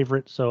 230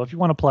 favorite. So if you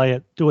want to play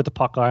it, do it the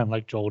puck line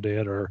like Joel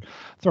did, or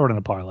throw it in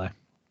a parlay.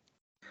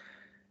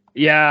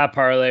 Yeah,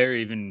 parlay, or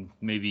even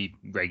maybe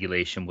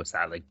regulation. What's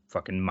that, like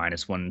fucking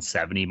minus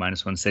 170,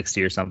 minus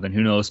 160 or something?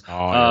 Who knows?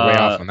 Oh, you're way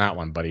off on that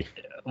one, buddy.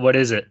 What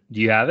is it? Do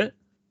you have it?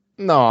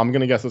 No, I'm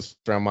going to guess it's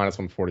around minus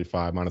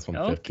 145, minus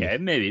 150. Okay,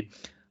 maybe.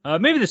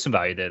 Maybe there's some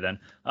value there then.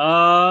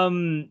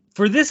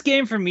 For this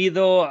game for me,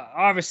 though,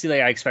 obviously,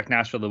 like I expect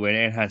Nashville to win.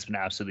 Anaheim's been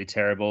absolutely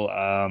terrible.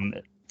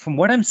 From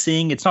what I'm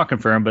seeing, it's not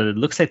confirmed, but it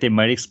looks like they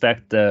might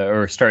expect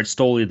or start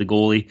Stoley, the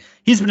goalie.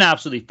 He's been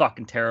absolutely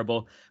fucking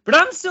terrible. But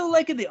I'm still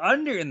liking the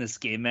under in this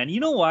game, man. You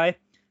know why?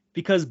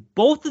 Because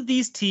both of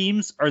these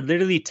teams are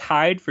literally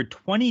tied for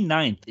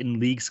 29th in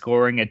league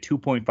scoring at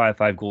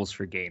 2.55 goals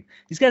per game.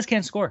 These guys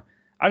can't score.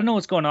 I don't know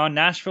what's going on.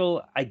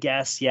 Nashville, I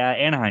guess, yeah.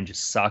 Anaheim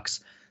just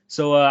sucks.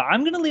 So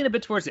I'm going to lean a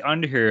bit towards the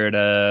under here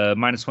at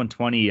minus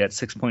 120 at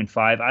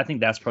 6.5. I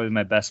think that's probably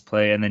my best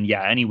play. And then,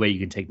 yeah, any way you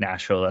can take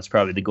Nashville, that's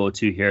probably the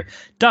go-to here.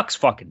 Ducks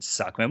fucking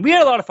suck, man. We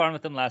had a lot of fun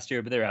with them last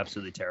year, but they're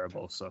absolutely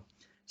terrible. So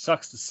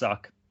sucks to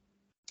suck.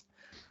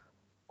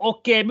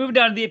 Okay, moving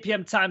down to the 8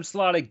 p.m. time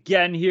slot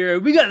again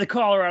here. We got the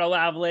Colorado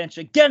Avalanche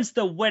against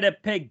the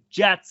Winnipeg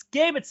Jets.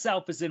 Game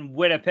itself is in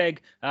Winnipeg.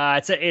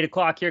 It's at 8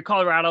 o'clock here.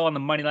 Colorado on the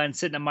money line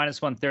sitting at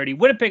minus 130.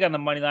 Winnipeg on the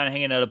money line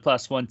hanging out at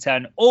plus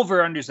 110.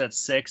 Over-unders at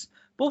 6.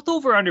 Both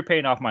over-under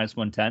paying off minus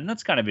 110.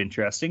 That's kind of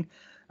interesting.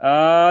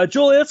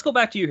 Jolie, let's go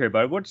back to you here,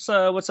 bud. What's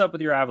up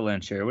with your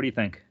Avalanche here? What do you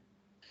think?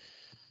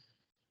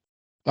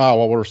 Oh,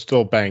 well, we're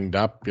still banged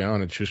up, you know,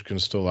 and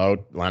Chushkin's still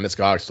out.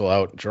 Landeskog's still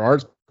out.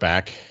 Gerard's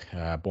back.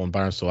 Bowen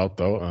Byron's still out,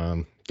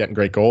 though. Getting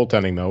great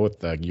goaltending, though, with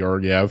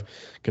Georgiev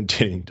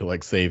continuing to,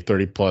 save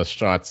 30-plus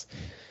shots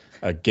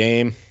a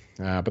game.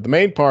 But the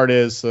main part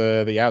is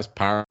the Avs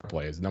power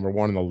play is number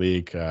 1 in the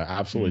league.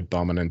 Absolutely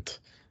dominant.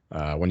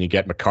 When you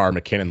get Makar,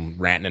 McKinnon,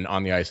 Rantanen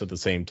on the ice at the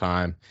same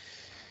time,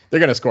 they're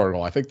going to score a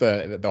goal. I think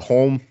the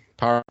home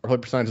power play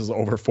percentage is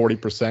over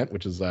 40%,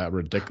 which is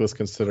ridiculous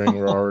considering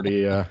we're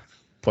already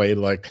played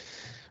at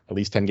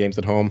least 10 games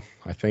at home,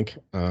 I think.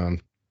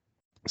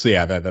 So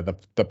yeah,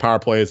 the power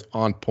play is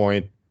on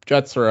point.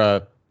 Jets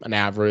are an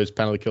average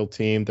penalty kill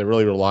team. They're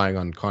really relying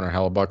on Connor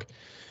Hellebuck,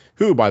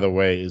 who, by the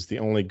way, is the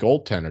only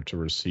goaltender to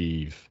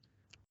receive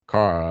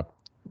Hart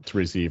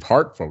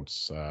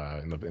votes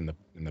in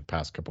the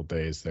past couple of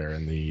days there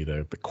in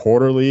the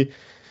quarterly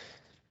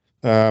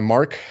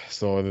mark.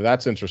 So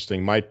that's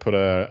interesting. Might put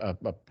a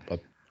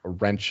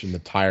wrench in the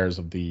tires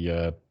of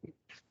the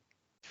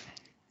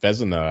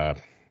Vezina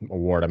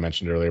award I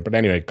mentioned earlier. But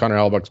anyway, Connor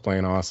Hellebuck's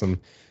playing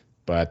awesome.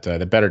 But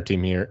the better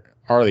team here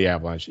are the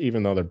Avalanche,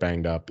 even though they're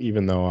banged up,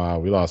 even though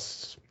we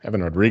lost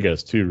Evan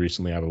Rodriguez, too,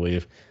 recently, I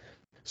believe.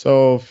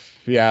 So,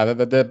 yeah,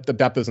 the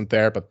depth isn't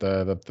there, but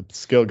the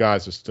skill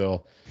guys are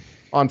still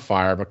on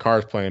fire.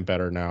 Makar's playing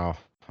better now.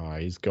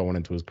 He's going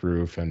into his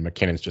groove, and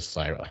McKinnon's just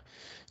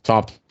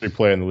top 3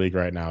 player in the league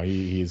right now.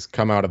 He's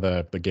come out of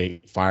the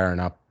gate firing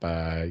up,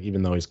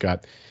 even though he's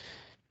got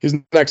his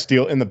next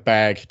deal in the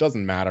bag.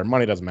 Doesn't matter.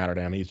 Money doesn't matter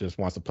to him. He just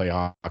wants to play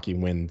hockey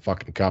and win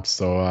fucking cups.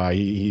 So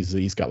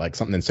he's got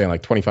something insane,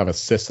 25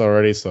 assists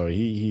already. So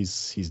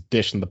he's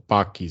dishing the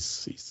puck.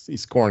 He's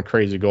scoring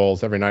crazy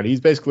goals every night.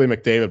 He's basically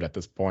McDavid at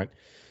this point,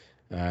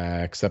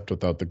 except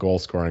without the goal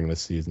scoring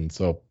this season.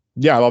 So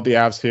Yeah, I love the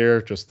Avs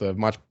here. Just a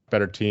much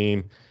better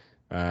team.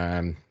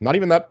 Not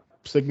even that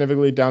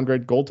significantly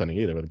downgrade goaltending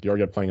either, with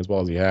Georgiev playing as well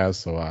as he has.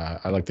 So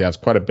I like the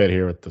Avs quite a bit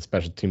here with the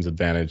special teams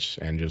advantage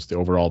and just the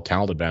overall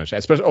talent advantage.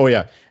 Especially,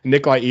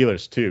 Nikolai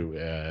Ehlers too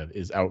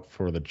is out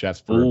for the Jets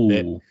for a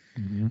bit.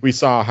 Mm-hmm. We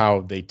saw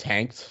how they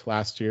tanked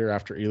last year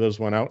after Ehlers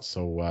went out.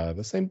 So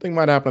the same thing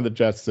might happen to the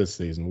Jets this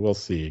season. We'll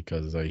see,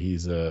 because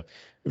he's a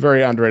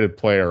very underrated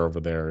player over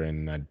there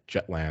in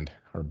Jetland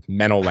or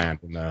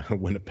Menoland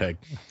in Winnipeg.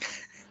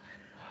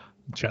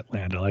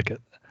 Jetland, I like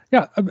it.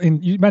 Yeah, I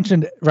mean, you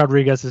mentioned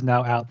Rodriguez is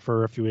now out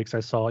for a few weeks.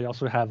 I saw. You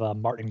also have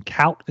Martin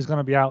Kaut is going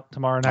to be out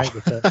tomorrow night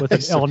with an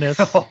illness.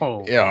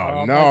 Oh,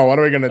 no! What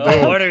are we going to do?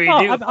 What do we do?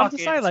 I'm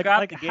just saying, like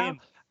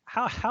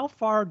how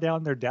far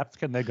down their depth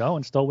can they go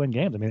and still win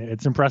games? I mean,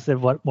 it's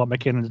impressive what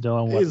McKinnon's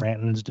doing, what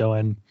Rantanen's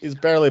doing. He's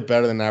barely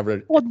better than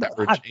average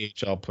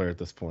AHL player at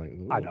this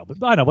point. I know,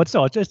 but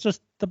still, it's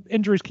just the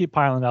injuries keep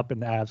piling up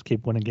and the Avs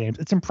keep winning games.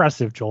 It's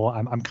impressive, Joel.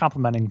 I'm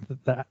complimenting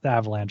the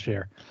Avalanche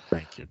here.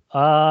 Thank you.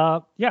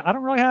 I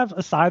don't really have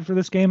a side for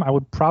this game. I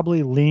would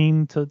probably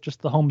lean to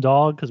just the home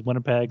dog because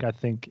Winnipeg, I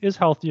think, is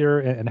healthier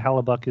and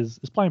Hellebuyck is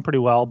playing pretty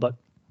well. But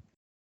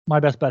my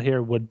best bet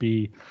here would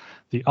be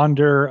the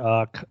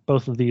under.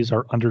 Both of these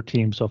are under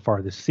teams so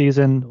far this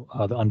season.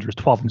 The under is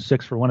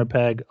 12-6 for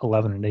Winnipeg,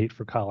 11-8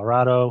 for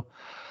Colorado.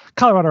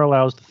 Colorado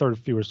allows the third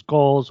fewest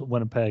goals.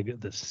 Winnipeg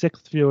the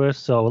sixth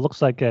fewest. So it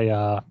looks like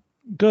a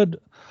good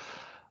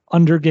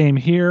under game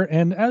here.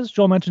 And as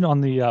Joel mentioned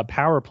on the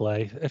power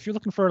play, if you're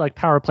looking for like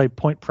power play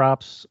point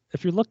props,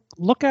 if you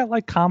look at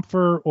like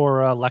Comfer or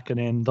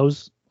Lehkonen,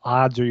 those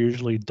odds are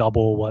usually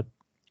double what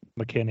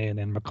McKinnon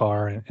and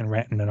Makar and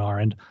Rantanen are.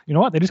 And you know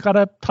what? They just got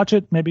to touch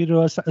it, maybe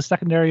do a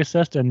secondary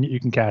assist, and you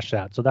can cash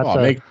that. So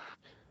that's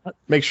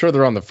make sure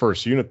they're on the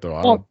first unit,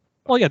 though.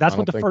 That's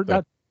what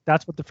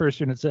the first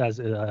unit says,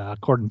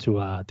 according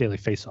to Daily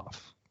Faceoff.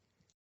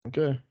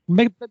 Okay.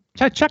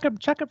 Check it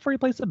before you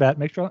place the bet.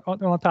 Make sure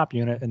they're on the top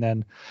unit, and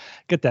then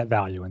get that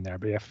value in there.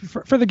 But yeah,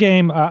 for the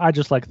game, I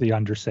just like the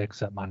under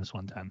 6 at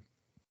 -110.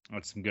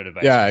 That's some good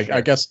advice. Yeah,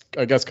 I guess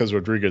because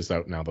Rodriguez is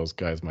out now, those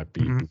guys might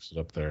be boosted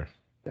up there.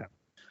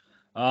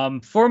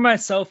 For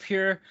myself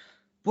here,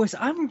 boys,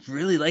 I'm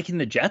really liking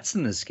the Jets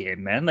in this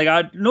game, man.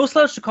 Like, no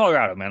slouch to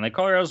Colorado, man. Like,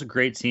 Colorado's a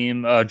great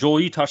team.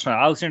 Joel, you touched on it.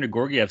 Alexander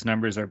Georgiev's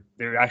numbers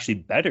they're actually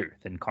better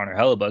than Connor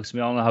Hellebuyck's.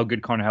 We all know how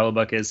good Connor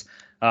Hellebuyck is.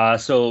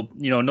 So,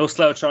 no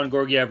slouch on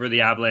Georgiev or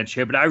the Avalanche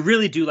here, but I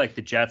really do like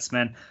the Jets,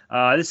 man.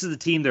 This is the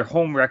team, their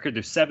home record,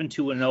 they're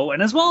 7-2-0,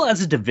 and as well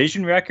as a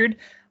division record.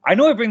 I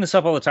know I bring this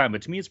up all the time,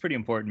 but to me it's pretty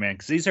important, man,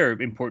 because these are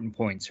important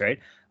points, right?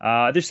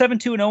 They're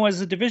 7-2-0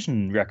 as a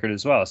division record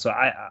as well. So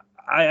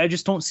I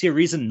just don't see a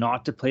reason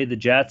not to play the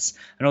Jets.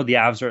 I know the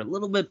Avs are a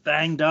little bit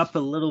banged up, a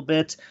little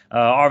bit.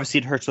 Obviously,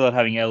 it hurts without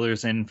having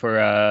Ehlers in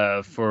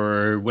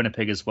for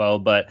Winnipeg as well.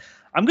 But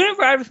I'm going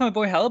to ride with my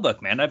boy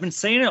Hellebuyck, man. I've been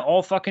saying it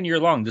all fucking year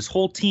long. This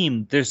whole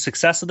team, the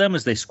success of them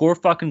is they score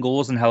fucking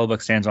goals and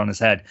Hellebuyck stands on his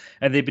head.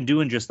 And they've been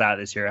doing just that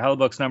this year.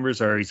 Hellebuyck's numbers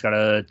are he's got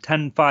a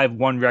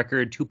 10-5-1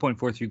 record,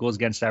 2.43 goals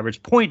against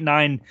average,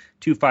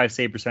 0.925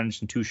 save percentage,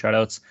 and 2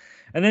 shutouts.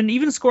 And then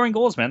even scoring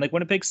goals, man. Like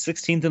Winnipeg's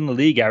 16th in the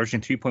league, averaging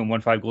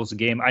 3.15 goals a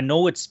game. I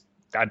know it's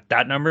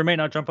that number may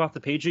not jump off the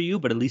page at you,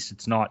 but at least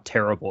it's not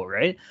terrible,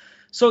 right?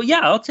 So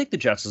yeah, I'll take the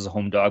Jets as a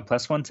home dog,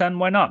 +110.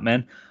 Why not,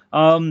 man?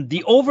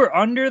 The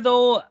over-under,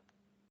 though,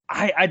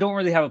 I don't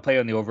really have a play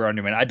on the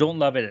over-under, man. I don't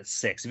love it at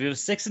 6. If it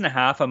was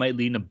 6.5, I might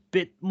lean a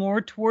bit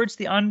more towards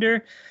the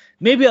under.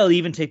 Maybe I'll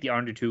even take the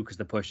under, too, because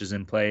the push is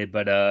in play.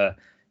 But,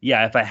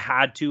 yeah, if I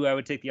had to, I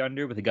would take the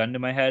under with a gun to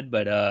my head.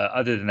 But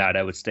other than that,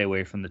 I would stay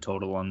away from the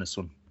total on this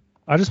one.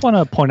 I just want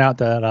to point out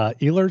that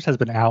Ehlers has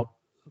been out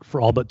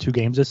for all but 2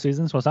 games this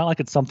season. So it's not like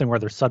it's something where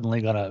they're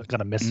suddenly gonna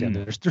miss him.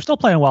 They're still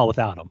playing well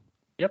without him.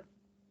 Yep.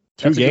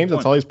 2 games,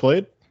 that's all he's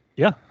played?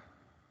 Yeah.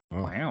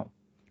 Oh. Wow.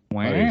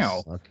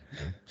 Nice. Okay.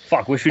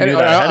 Fuck, wish we knew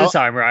that ahead of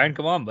time, Ryan.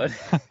 Come on, bud.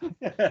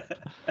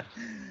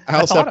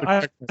 I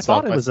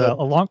thought it was a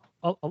long.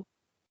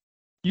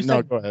 You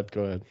said, go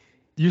ahead.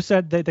 You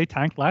said they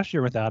tanked last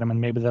year without him,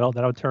 and maybe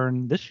that'll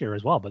turn this year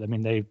as well. But I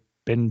mean, they've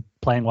been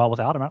playing well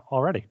without him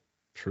already.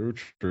 True.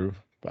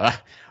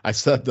 But I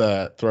said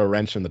throw a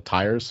wrench in the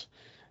tires.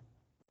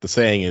 The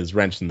saying is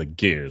wrench in the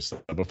gears.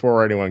 So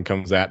before anyone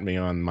comes at me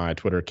on my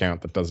Twitter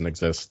account that doesn't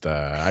exist,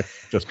 I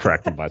just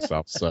corrected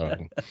myself. So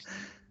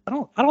I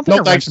don't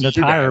think a wrench in the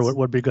tire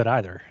would be good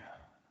either.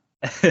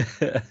 You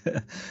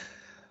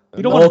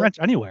don't want a wrench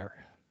anywhere.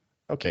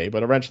 Okay,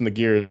 but a wrench in the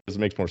gears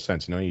makes more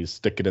sense. You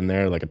stick it in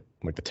there like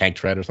the tank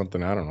tread or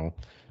something. I don't know.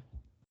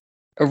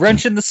 A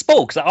wrench in the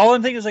spokes. All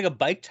I'm thinking is like a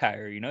bike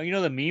tire. You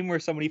know the meme where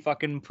somebody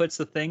fucking puts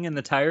the thing in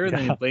the tire and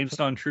then he blames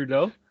it on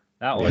Trudeau.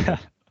 That one. Yeah.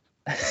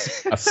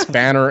 A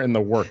spanner in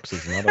the works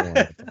is another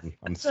one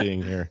I'm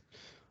seeing here.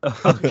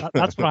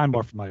 That's what I'm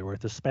more familiar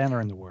with. The spanner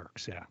in the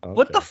works. Yeah. Okay.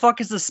 What the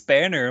fuck is a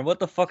spanner and what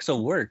the fuck's a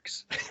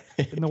works?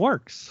 In the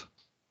works.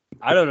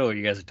 I don't know what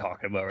you guys are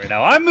talking about right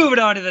now. I'm moving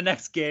on to the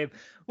next game.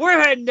 We're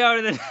heading down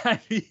to the 9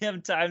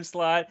 p.m. time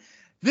slot.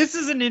 This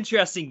is an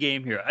interesting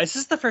game here. Is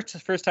this the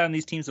first time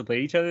these teams have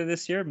played each other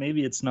this year?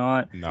 Maybe it's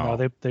not. No,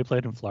 they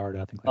played in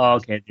Florida, I think. Oh,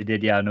 okay, they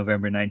did. Yeah,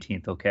 November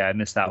 19th. Okay, I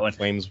missed that one.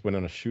 Flames win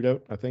on a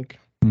shootout, I think.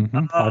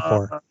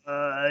 5-4.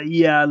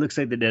 Yeah, it looks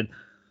like they did.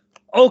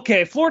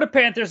 Okay, Florida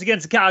Panthers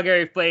against the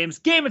Calgary Flames.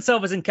 Game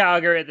itself is in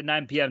Calgary at the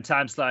 9 p.m.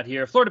 time slot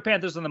here. Florida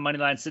Panthers on the money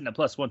line sitting at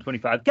plus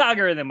 125.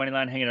 Calgary on the money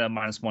line hanging at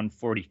minus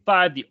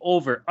 145. The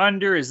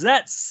over-under is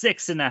at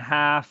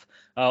 6.5.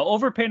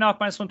 Over paying off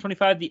minus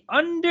 125. The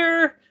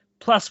under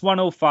plus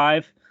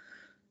 105.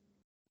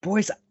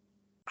 Boys,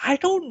 I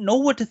don't know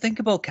what to think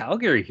about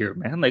Calgary here,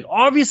 man. Like,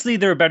 obviously,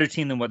 they're a better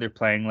team than what they're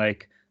playing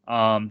like.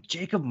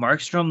 Jacob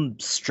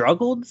Markstrom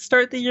struggled to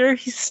start the year.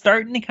 He's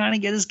starting to kind of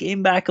get his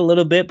game back a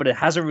little bit, but it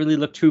hasn't really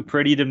looked too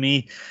pretty to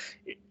me.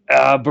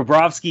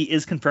 Bobrovsky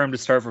is confirmed to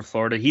start for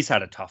Florida. He's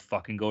had a tough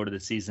fucking go to the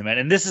season, man.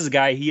 And this is a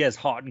guy, he has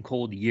hot and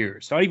cold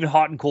years. Not even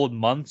hot and cold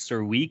months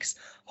or weeks,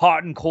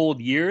 hot and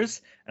cold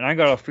years. And I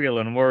got a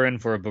feeling we're in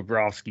for a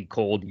Bobrovsky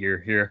cold year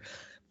here.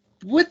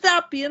 With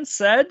that being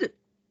said,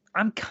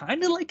 I'm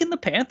kind of liking the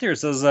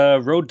Panthers as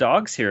road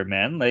dogs here,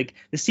 man. Like,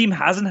 this team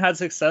hasn't had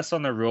success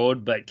on the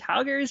road, but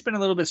Calgary's been a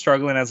little bit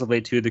struggling as of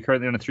late, too. They're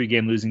currently on a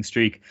 3-game losing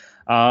streak.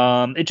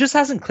 It just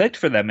hasn't clicked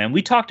for them, man.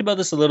 We talked about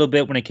this a little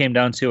bit when it came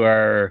down to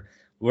our,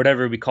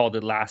 whatever we called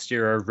it last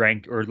year,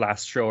 our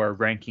last show, our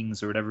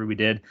rankings or whatever we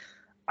did.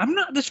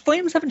 The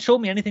Flames haven't showed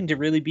me anything to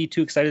really be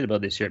too excited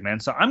about this year, man.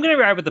 So I'm going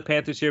to ride with the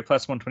Panthers here,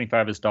 plus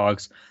 125 as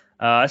dogs.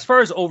 As far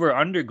as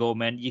over-under go,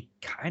 man, you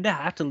kind of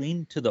have to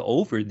lean to the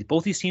over.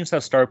 Both these teams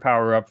have star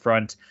power up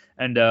front,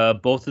 and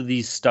both of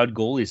these stud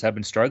goalies have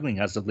been struggling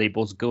as of late.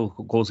 Both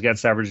goals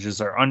against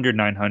averages are under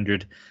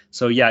 900.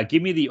 So, yeah,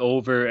 give me the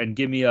over and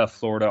give me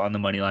Florida on the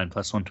money line,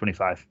 plus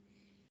 125.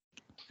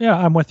 Yeah,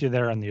 I'm with you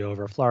there on the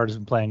over. Florida's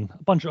been playing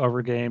a bunch of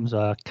over games.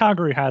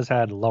 Calgary has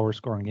had lower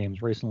scoring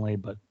games recently,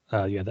 but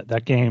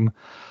that game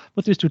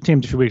with these two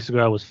teams a few weeks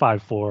ago was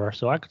 5-4.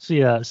 So I could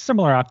see a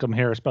similar outcome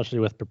here, especially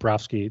with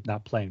Bobrovsky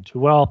not playing too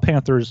well.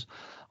 Panthers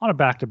on a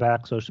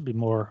back-to-back, so it should be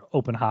more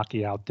open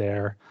hockey out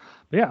there.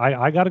 But yeah,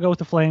 I got to go with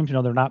the Flames.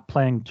 They're not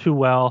playing too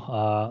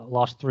well.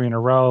 Lost 3 in a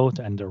row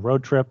to end a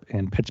road trip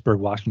in Pittsburgh,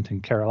 Washington,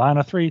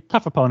 Carolina. 3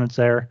 tough opponents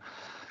there.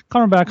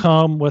 Coming back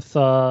home with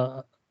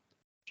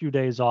few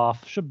days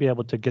off, should be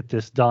able to get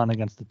this done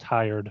against the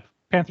tired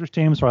Panthers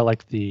team. So I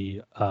like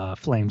the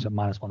Flames at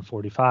minus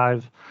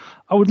 145.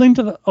 I would lean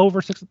to the over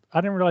 6.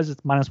 I didn't realize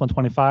it's minus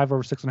 125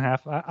 over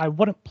 6.5. I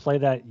wouldn't play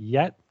that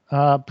yet.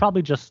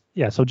 Probably just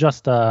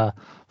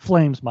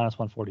Flames minus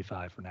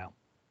 145 for now.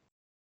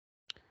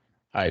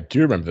 I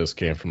do remember this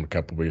game from a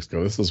couple weeks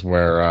ago. This is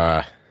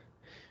where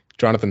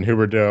Jonathan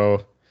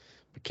Huberdeau,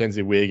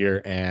 Mackenzie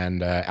Weegar,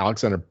 and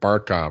Alexander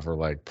Barkov were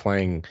like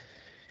playing.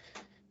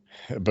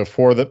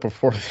 Before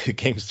the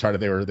game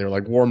started, they were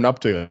like warming up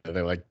to it.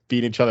 They like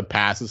beat each other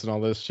passes and all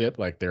this shit,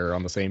 like they're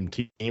on the same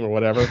team or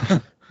whatever.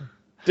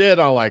 Did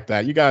all like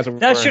that. You guys are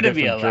that shouldn't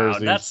be allowed.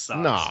 Jerseys. That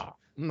sucks.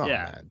 No,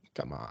 yeah. Man,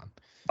 come on.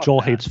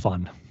 Joel hates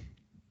fun.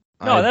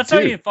 No, that's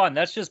not even fun.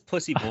 That's just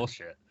pussy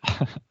bullshit.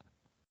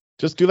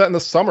 Just do that in the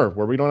summer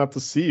where we don't have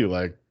to see you.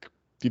 Like,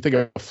 do you think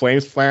a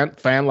Flames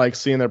fan likes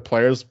seeing their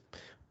players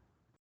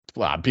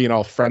being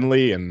all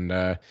friendly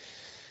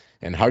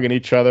and hugging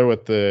each other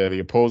with the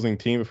opposing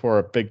team before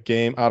a big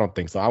game? I don't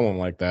think so. I won't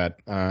like that.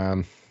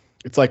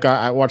 It's like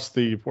I watched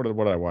what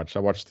did I watch? I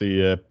watched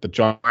the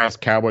Giants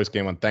Cowboys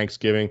game on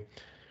Thanksgiving,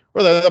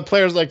 where the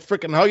players like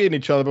freaking hugging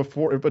each other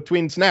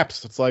between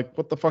snaps. It's like,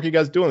 what the fuck are you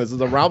guys doing? This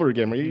is a rivalry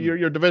game.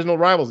 You're divisional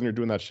rivals and you're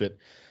doing that shit.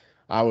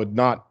 I would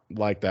not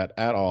like that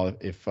at all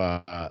if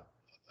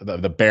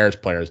the Bears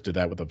players did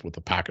that with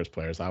the Packers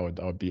players. I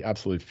would be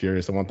absolutely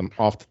furious. I want them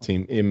off the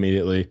team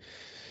immediately.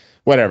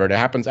 Whatever. It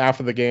happens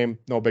after the game,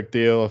 no big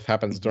deal. If it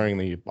happens during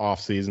the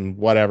off season,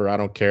 whatever, I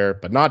don't care.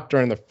 But not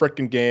during the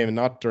freaking game and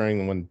not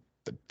during when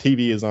the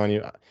TV is on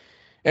you.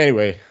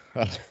 Anyway,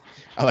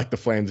 I like the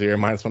Flames here,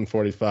 minus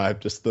 145.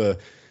 Just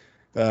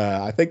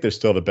I think they're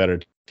still the better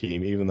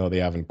team, even though they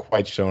haven't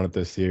quite shown it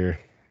this year.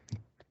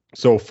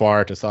 So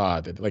far, just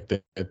like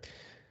the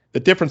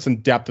difference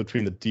in depth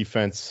between the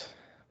defense,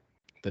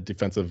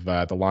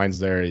 the lines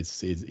there,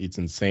 it's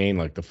insane.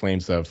 Like the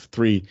Flames have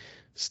 3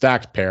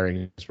 stacked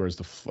pairings, whereas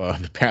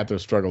the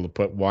Panthers struggle to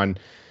put one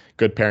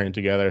good pairing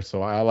together.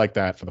 So I like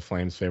that for the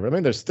Flames' favor. I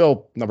mean, they're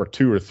still number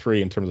 2 or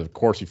 3 in terms of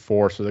Corsi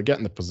for, so they're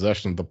getting the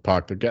possession of the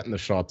puck. They're getting the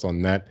shots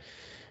on net.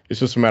 It's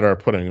just a matter of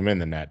putting them in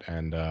the net.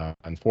 And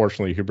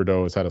unfortunately,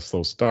 Huberdeau has had a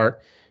slow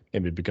start,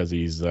 maybe because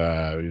he's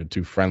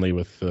too friendly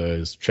with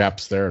his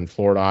chaps there in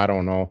Florida. I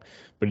don't know.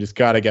 But he's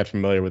got to get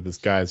familiar with this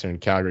guys here in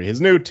Calgary.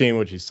 His new team,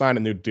 which he signed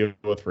a new deal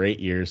with for 8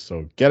 years.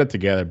 So get it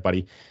together,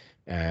 buddy,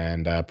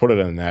 and put it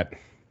in the net.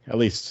 At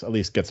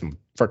least get some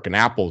freaking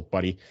apples,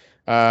 buddy.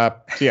 So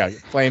yeah,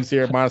 Flames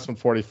here, minus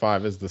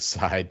 145 is the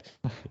side.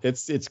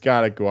 It's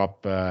got to go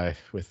up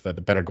with the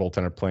better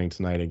goaltender playing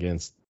tonight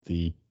against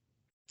the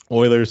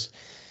Oilers.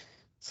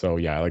 So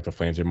yeah, I like the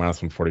Flames here, minus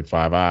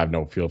 145. I have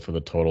no feel for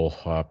the total.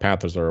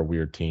 Panthers are a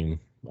weird team.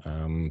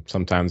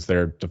 Sometimes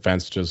their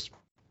defense just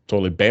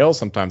totally bails.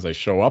 Sometimes they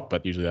show up,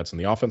 but usually that's on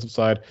the offensive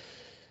side.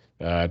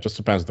 Just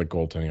depends on the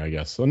goaltending, I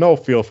guess. So no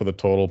feel for the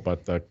total,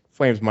 but the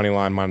Flames money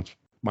line minus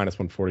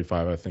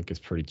 145, I think, is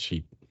pretty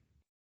cheap.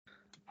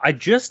 I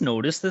just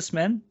noticed this,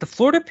 man. The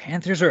Florida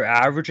Panthers are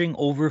averaging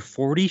over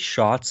 40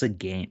 shots a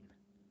game.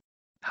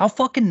 How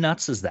fucking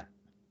nuts is that?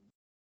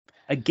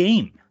 A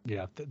game.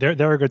 Yeah,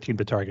 they're a good team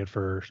to target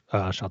for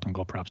shots on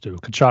goal props too.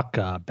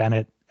 Kachuk,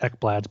 Bennett,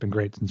 Ekblad's been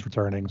great since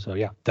returning. So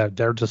yeah,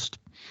 they're just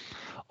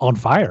on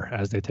fire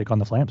as they take on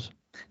the Flames.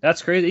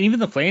 That's crazy. Even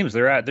the Flames,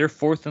 they're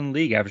fourth in the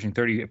league, averaging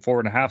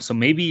 34.5. So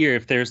maybe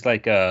if there's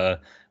like a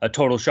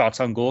total shots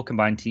on goal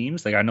combined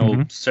teams, like I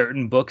know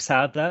certain books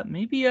have that.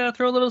 Maybe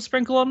throw a little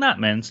sprinkle on that,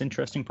 man. It's an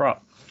interesting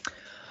prop.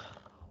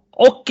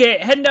 Okay,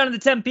 heading down to the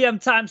 10 p.m.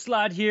 time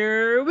slot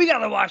here. We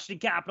got the Washington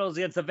Capitals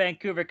against the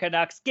Vancouver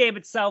Canucks. Game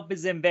itself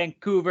is in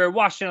Vancouver.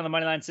 Washington on the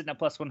money line sitting at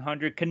plus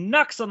 100.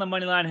 Canucks on the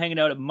money line hanging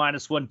out at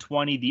minus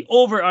 120. The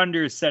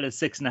over-under is set at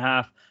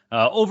 6.5.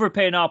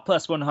 Overpaying off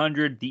plus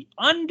 100. The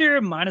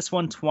under minus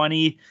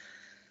 120.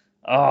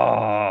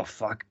 Oh,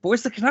 fuck.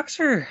 Boys, the Canucks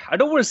are, I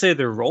don't want to say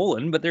they're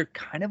rolling, but they're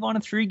kind of on a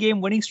 3-game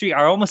winning streak.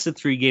 I almost said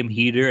 3-game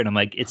heater, and I'm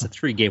like, it's a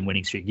 3-game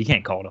winning streak. You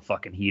can't call it a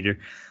fucking heater.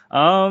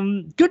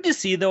 Good to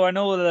see, though. I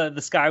know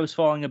the sky was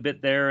falling a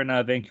bit there in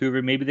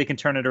Vancouver. Maybe they can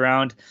turn it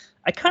around.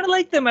 I kind of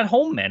like them at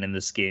home, man, in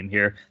this game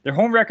here. Their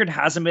home record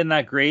hasn't been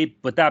that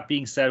great, but that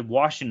being said,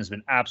 Washington has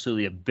been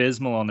absolutely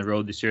abysmal on the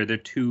road this year. They're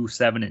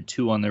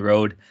 2-7-2 on the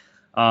road.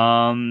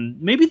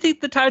 Maybe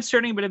think the tide's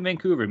turning a bit in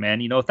Vancouver, man.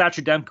 You know,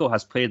 Thatcher Demko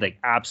has played like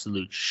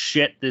absolute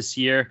shit this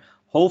year.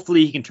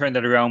 Hopefully he can turn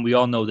that around. We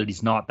all know that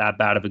he's not that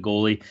bad of a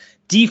goalie.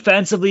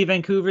 Defensively,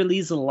 Vancouver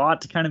leaves a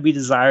lot to kind of be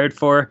desired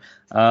for.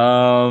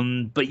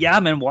 But yeah,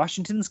 man,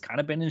 Washington's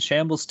kind of been in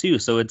shambles too.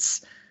 So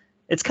it's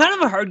kind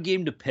of a hard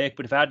game to pick,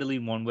 but if I had to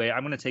lean one way,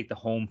 I'm going to take the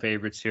home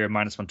favorites here,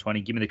 minus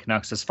 120. Give me the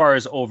Canucks. As far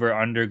as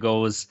over-under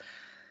goes,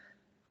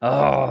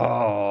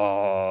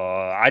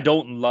 I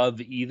don't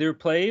love either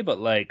play, but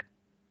like,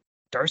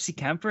 Darcy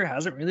Kemper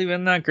hasn't really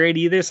been that great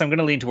either, so I'm going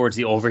to lean towards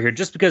the over here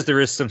just because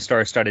there is some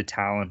star-studded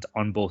talent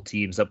on both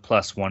teams at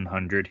plus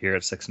 100 here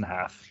at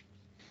 6.5.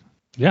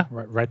 Yeah,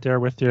 right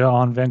there with you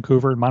on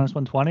Vancouver minus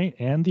 120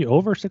 and the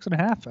over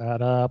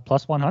 6.5 at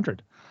plus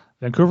 100.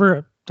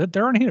 Vancouver,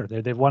 they're on a heater.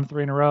 They've won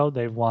 3 in a row.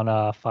 They've won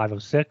 5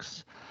 of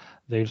 6.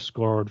 They've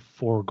scored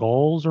 4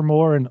 goals or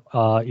more in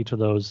each of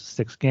those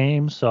 6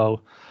 games.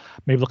 So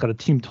maybe look at a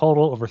team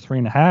total over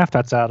 3.5.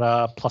 That's at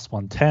plus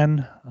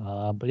 110.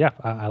 But yeah,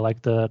 I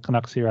like the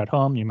Canucks here at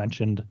home. You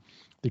mentioned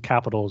the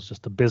Capitals,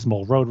 just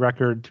abysmal road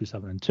record,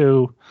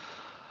 2-7-2.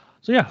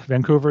 So yeah,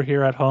 Vancouver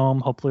here at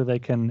home. Hopefully they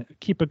can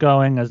keep it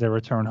going as they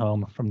return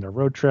home from their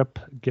road trip.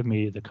 Give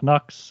me the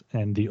Canucks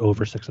and the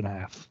over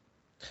 6.5.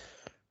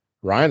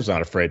 Ryan's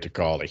not afraid to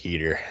call it a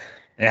heater.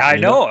 Yeah, I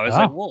know. I was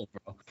like, whoa,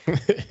 bro.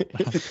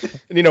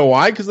 And you know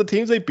why? Because the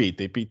teams they beat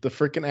the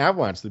freaking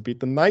Avalanche. They beat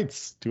the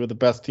Knights, 2 of the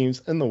best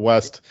teams in the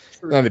West.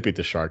 Now they beat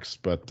the Sharks,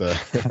 but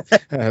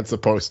that's a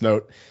post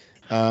note.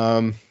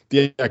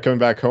 Yeah, coming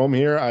back home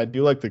here, I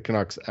do like the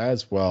Canucks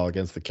as well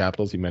against the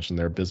Capitals. You mentioned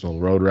their abysmal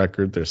road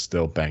record. They're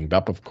still banged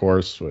up, of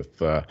course,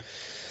 with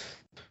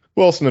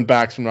Wilson and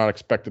Backstrom not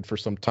expected for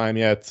some time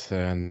yet,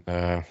 and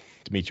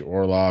Dmitry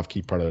Orlov,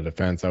 key part of the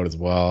defense, out as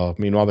well.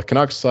 Meanwhile, the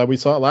Canucks, we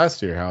saw it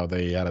last year, how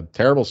they had a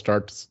terrible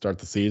start to start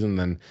the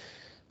season,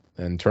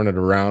 then turn it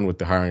around with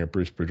the hiring of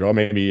Bruce Boudreau.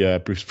 Maybe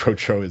Bruce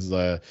Boudreau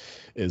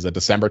is a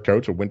December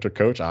coach, a winter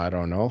coach. I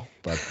don't know,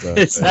 but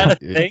is that a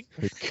thing?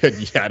 It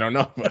could, yeah, I don't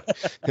know, but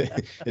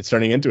it's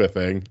turning into a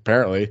thing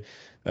apparently.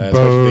 Especially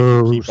if they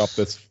can keep up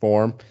this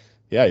form.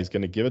 Yeah, he's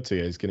going to give it to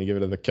you. He's going to give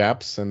it to the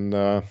Caps and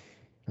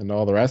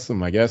all the rest of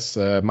them. I guess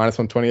minus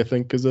 120, I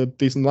think, is a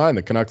decent line.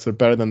 The Canucks are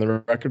better than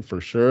the record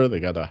for sure. They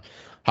got a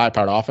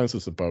high-powered offense.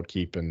 It's about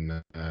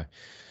keeping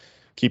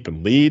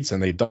leads,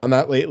 and they've done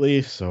that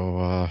lately.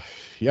 So,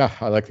 yeah,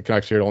 I like the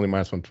Canucks here at only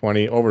minus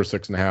 120. Over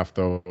 6.5,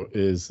 though,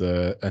 is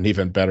an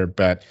even better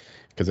bet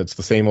because it's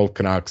the same old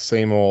Canucks,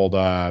 same old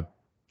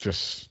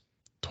just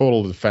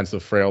total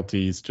defensive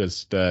frailties.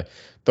 Just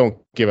don't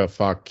give a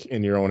fuck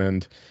in your own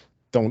end.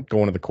 Don't go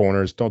into the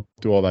corners. Don't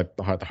do all that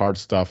hard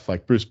stuff.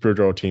 Like Bruce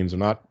Boudreau teams are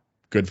not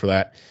good for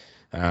that,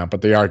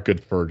 but they are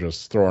good for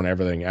just throwing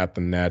everything at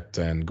the net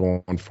and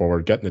going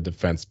forward, getting the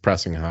defense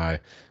pressing high.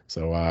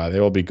 So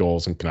there will be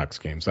goals in Canucks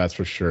games, that's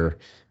for sure.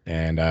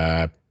 And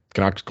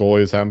Canucks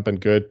goalies haven't been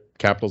good.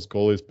 Capitals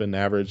goalies been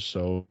average.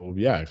 So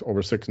yeah,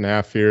 over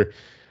 6.5 here,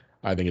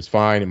 I think it's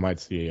fine. You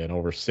might see an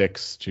over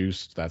 6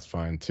 juice. That's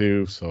fine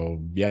too. So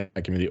yeah,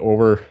 give me the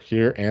over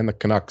here and the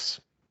Canucks.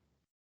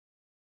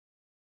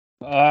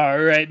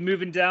 All right,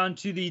 moving down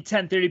to the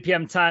 10:30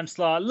 p.m. time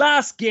slot.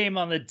 Last game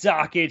on the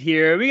docket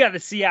here. We got the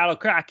Seattle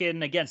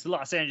Kraken against the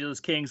Los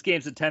Angeles Kings.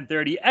 Game's at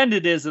 10:30, and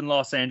it is in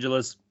Los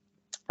Angeles.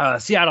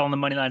 Seattle on the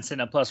money line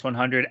sitting at plus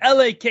 100.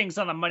 LA Kings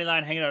on the money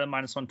line hanging out at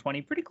minus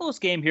 120. Pretty close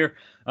game here.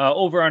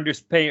 Over under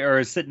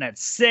sitting at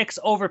 6.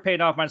 Over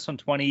paid off minus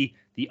 120.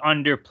 The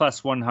under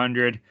plus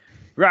 100.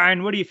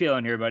 Ryan, what are you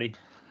feeling here, buddy?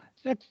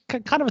 Yeah,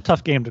 kind of a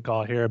tough game to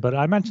call here, but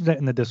I mentioned it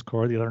in the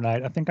Discord the other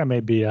night. I think I may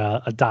be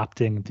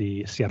adopting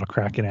the Seattle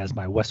Kraken as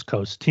my West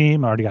Coast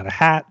team. I already got a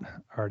hat,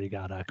 already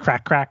got a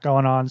crack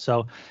going on.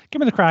 So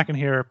give me the Kraken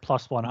here,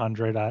 plus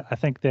 100. I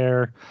think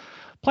they're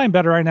playing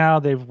better right now.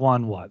 They've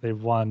won what?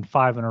 They've won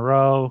 5 in a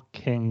row.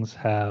 Kings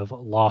have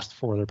lost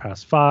 4 of their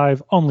past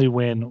 5. Only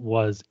win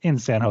was in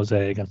San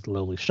Jose against the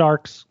Lowly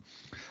Sharks.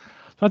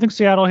 So I think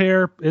Seattle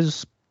here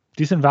is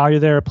decent value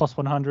there, plus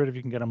 100. If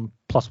you can get them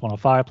plus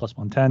 105, plus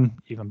 110,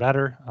 even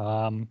better.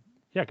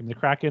 Yeah, give me the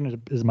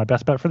Kraken is my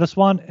best bet for this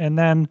one. And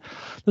then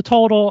the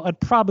total, I'd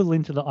probably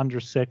lean to the under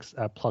 6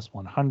 at plus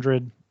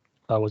 100.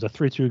 Was a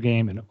 3-2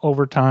 game in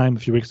overtime a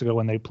few weeks ago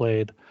when they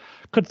played.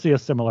 Could see a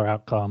similar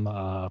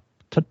outcome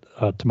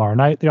tomorrow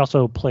night. They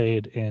also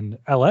played in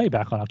LA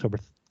back on October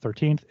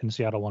 13th, and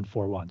Seattle won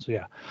 4-1. So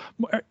yeah,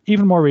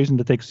 even more reason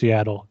to take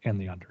Seattle and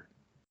the under.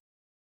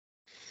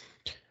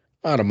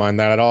 I don't mind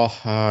that at all.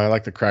 I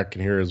like the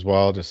Kraken here as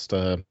well. Just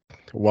a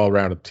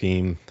well-rounded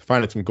team.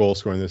 Finding some goal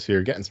scoring this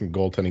year, getting some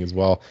goaltending as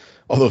well.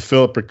 Although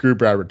Philip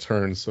Grubauer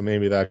returns, so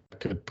maybe that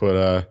could put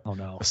a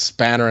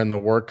spanner in the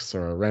works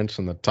or a wrench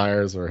in the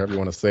tires, or however you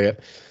want to say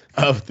it,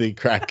 of the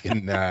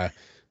Kraken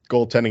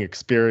goaltending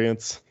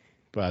experience.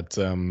 But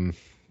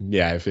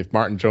yeah, if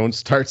Martin Jones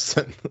starts,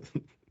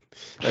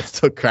 that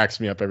still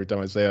cracks me up every time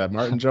I say that.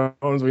 Martin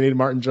Jones, we need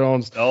Martin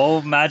Jones.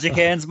 Oh, Magic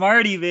Hands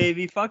Marty,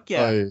 baby. Fuck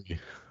yeah.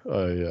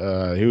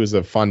 He was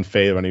a fun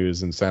fade when he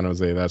was in San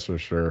Jose, that's for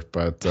sure.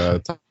 But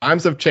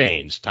times have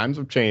changed. Times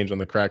have changed on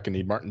the Kraken.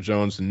 Need Martin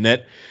Jones in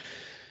net.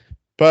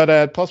 But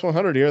at plus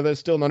 100 here, there's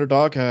still an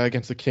underdog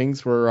against the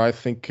Kings, where I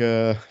think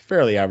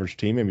fairly average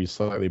team, maybe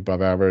slightly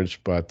above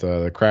average. But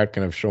the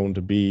Kraken have shown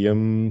to be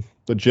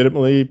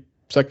legitimately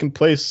second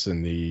place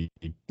in the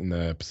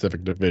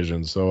Pacific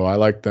Division. So I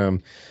like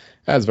them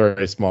as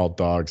very small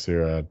dogs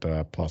here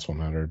at plus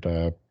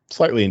 100.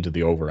 Slightly into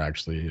the over,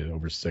 actually,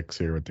 over 6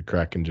 here with the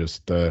Kraken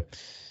just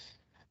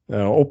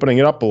opening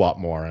it up a lot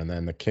more. And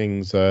then the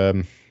Kings,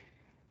 they're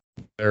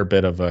a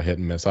bit of a hit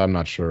and miss. I'm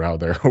not sure how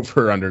their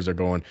over-unders are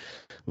going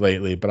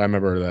lately, but I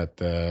remember that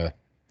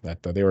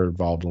they were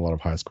involved in a lot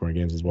of high-scoring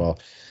games as well.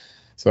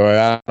 So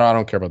I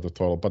don't care about the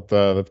total, but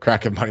the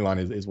Kraken money line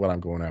is what I'm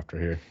going after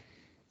here.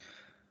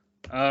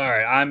 All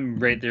right, I'm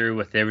right there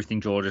with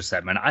everything Joel just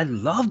said, man. I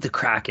love the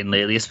Kraken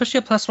lately, especially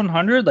at plus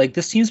 100. Like,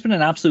 this team's been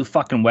an absolute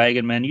fucking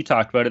wagon, man. You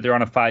talked about it. They're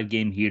on a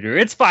 5-game heater.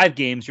 It's 5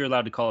 games. You're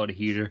allowed to call it a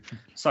heater.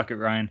 Suck it,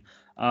 Ryan.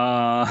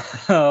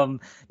 No,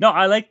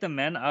 I like them,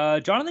 man.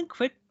 Jonathan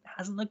Quick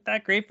hasn't looked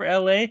that great for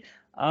LA.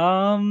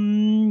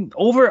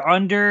 Over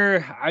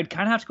under, I'd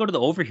kind of have to go to the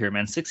over here,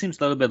 man. 6 seems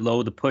a little bit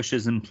low. The push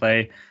is in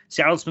play.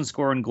 Seattle's been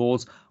scoring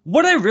goals.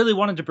 What I really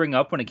wanted to bring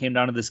up when it came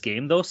down to this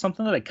game, though,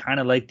 something that I kind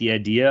of like the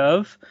idea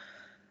of.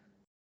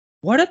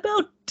 What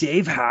about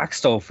Dave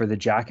Haxtell for the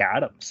Jack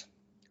Adams?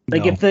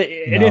 Like, if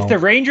the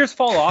Rangers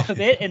fall off a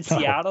bit and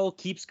Seattle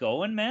keeps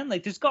going, man,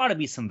 like, there's got to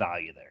be some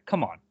value there.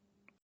 Come on.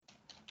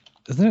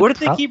 What if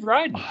they keep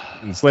riding?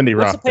 It's Lindy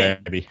Ruff,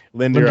 baby.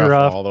 Lindy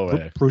Ruff all the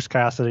way. Bruce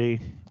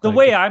Cassidy. The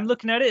way I'm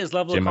looking at it is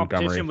level of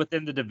competition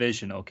within the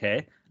division,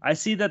 okay? I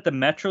see that the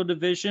Metro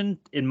division,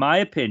 in my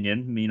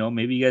opinion,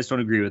 maybe you guys don't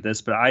agree with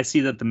this, but I see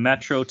that the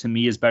Metro, to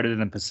me, is better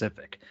than the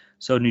Pacific.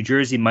 So New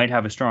Jersey might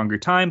have a stronger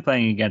time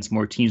playing against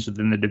more teams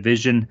within the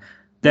division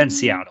than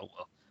Seattle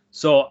will.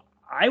 So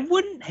I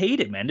wouldn't hate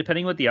it, man.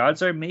 Depending on what the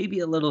odds are, maybe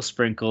a little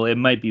sprinkle. It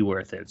might be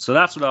worth it. So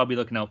that's what I'll be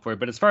looking out for.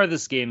 But as far as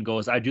this game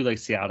goes, I do like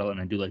Seattle,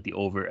 and I do like the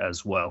over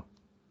as well.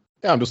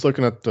 Yeah, I'm just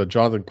looking at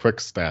Jonathan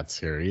Quick's stats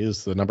here. He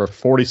is the number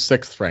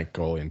 46th ranked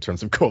goalie in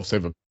terms of goals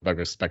saved above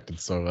expected.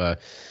 So,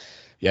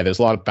 yeah, there's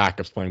a lot of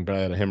backups playing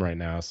better than him right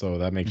now. So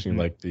that makes me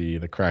like the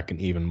Kraken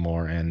even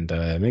more, and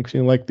it makes me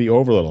like the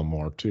over a little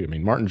more too. I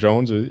mean, Martin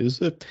Jones is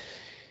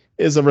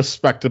a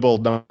respectable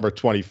number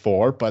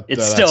 24, but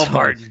it's still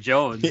Martin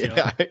Jones.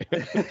 Yeah.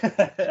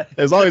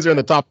 As long as you're in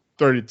the top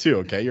 32,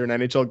 okay, you're an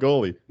NHL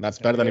goalie. And that's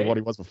better than what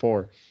he was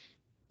before.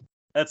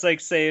 That's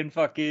like saying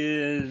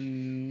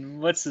fucking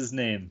what's his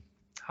name?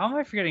 How am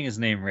I forgetting his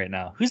name right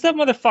now? Who's that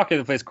motherfucker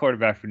that plays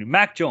quarterback for you?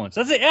 Mac Jones.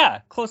 That's it.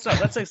 Yeah, close up.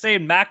 That's like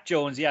saying Mac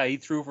Jones. Yeah, he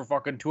threw for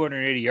fucking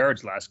 280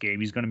 yards last game.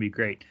 He's gonna be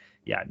great.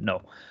 Yeah,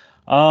 no.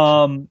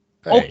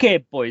 Hey, okay,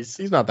 boys.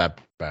 He's not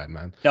that bad,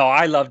 man. No,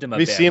 I loved him.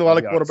 We've seen a lot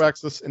of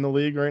quarterbacks in the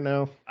league right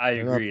now. I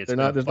agree. There's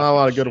not a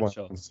lot of good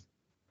ones.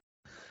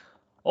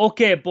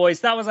 Okay,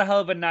 boys, that was a hell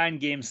of a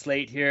 9-game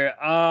slate here.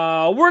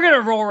 We're going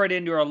to roll right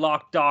into our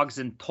lock dogs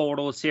and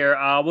totals here.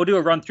 We'll do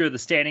a run through of the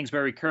standings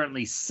where we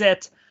currently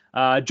sit.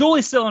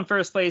 Joel's still in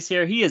first place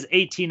here. He is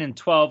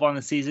 18-12 on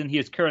the season. He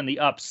is currently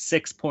up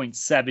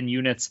 6.7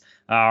 units.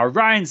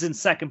 Ryan's in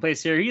second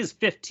place here. He is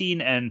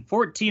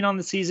 15-14 on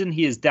the season.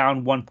 He is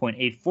down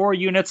 1.84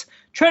 units.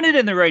 Trended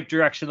in the right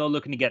direction, though,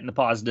 looking to get in the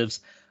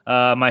positives.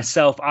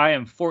 Myself, I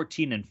am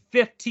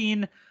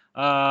 14-15.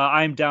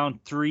 I'm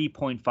down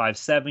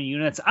 3.57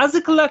 units. As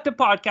a collective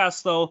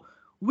podcast, though,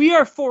 we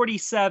are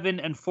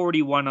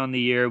 47-41 on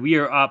the year. We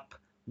are up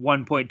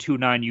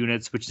 1.29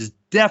 units, which is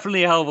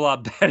definitely a hell of a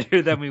lot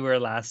better than we were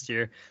last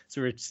year.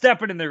 So we're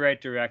stepping in the right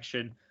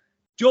direction.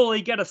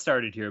 Jolie, get us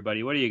started here,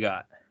 buddy. What do you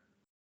got?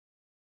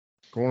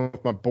 Going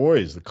with my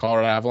boys, the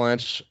Colorado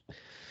Avalanche,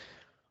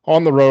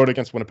 on the road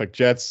against Winnipeg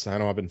Jets. I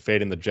know I've been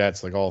fading the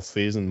Jets like all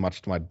season,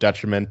 much to my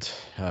detriment.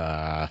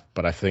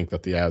 But I think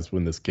that the Avs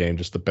win this game.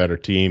 Just the better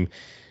team.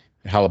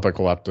 Hellebuyck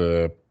will have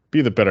to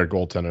be the better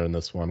goaltender in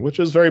this one, which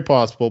is very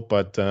possible.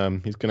 But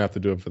he's going to have to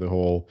do it for the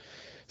whole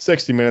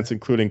 60 minutes,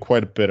 including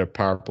quite a bit of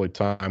power play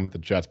time with the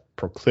Jets'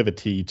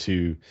 proclivity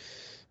to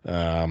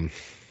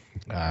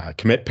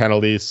commit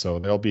penalties. So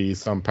there'll be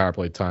some power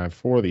play time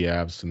for the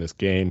Avs in this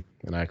game.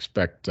 And I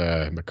expect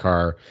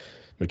Makar,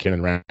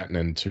 McKinnon,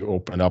 Rantanen to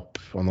open up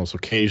on those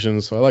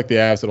occasions. So I like the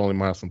Avs at only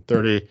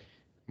 -130.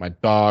 My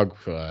dog,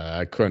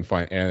 I couldn't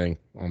find anything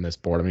on this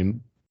board. I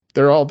mean,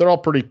 they're all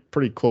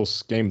pretty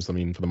close games. I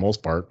mean, for the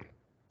most part.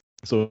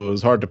 So it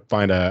was hard to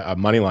find a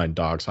money line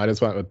dog. So I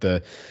just went with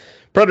the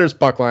Predators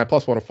buck line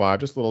 +105,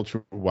 just a little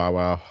true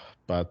wow.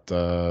 But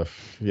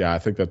yeah, I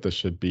think that this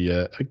should be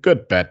a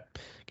good bet,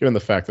 given the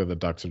fact that the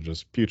Ducks are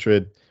just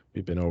putrid.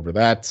 We've been over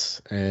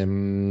that.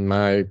 And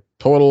my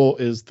total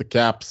is the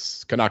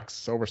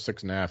Canucks over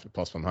 6.5 at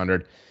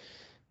 +100.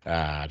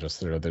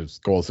 Just there's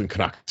goals in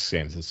Canucks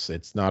games.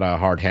 It's not a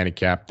hard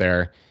handicap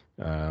there.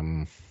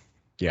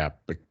 Yeah,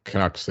 the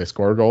Canucks, they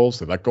score goals,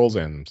 they let goals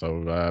in.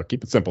 So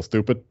keep it simple,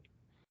 stupid.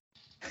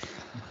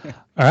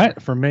 All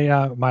right, for me,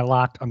 my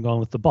lock, I'm going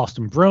with the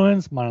Boston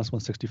Bruins,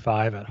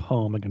 -165 at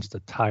home against a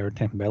tired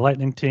Tampa Bay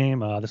Lightning team.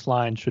 This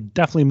line should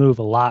definitely move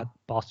a lot.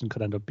 Boston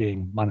could end up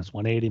being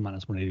 -180,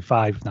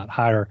 -185, if not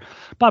higher,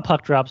 by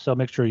puck drop. So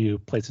make sure you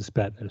place this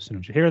bet as soon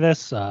as you hear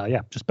this.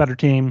 Yeah, just better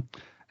team,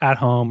 at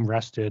home,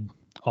 rested,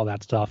 all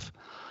that stuff.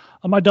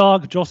 My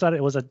dog, Joel said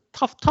it was a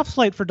tough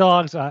slate for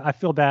dogs. I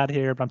feel bad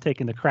here, but I'm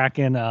taking the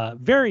Kraken.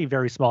 Very,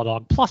 very small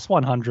dog,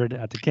 +100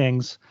 at the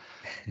Kings.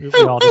 We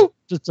all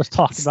just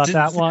talked about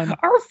that one.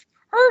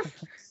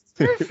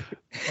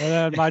 And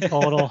then my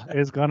total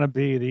is going to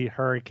be the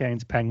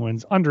Hurricanes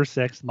Penguins under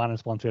 6,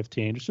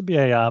 -115. It should be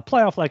a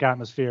playoff-like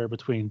atmosphere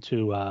between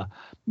two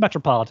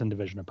Metropolitan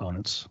Division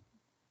opponents.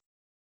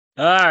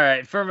 All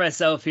right, for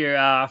myself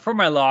here, for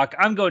my lock,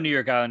 I'm going New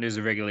York Islanders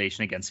of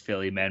regulation against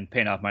Philly, man.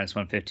 Paying off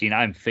 -115.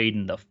 I'm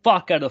fading the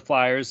fuck out of the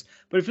Flyers.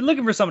 But if you're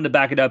looking for something to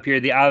back it up here,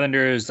 the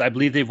Islanders, I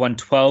believe they've won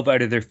 12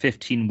 out of their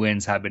 15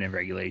 wins have been in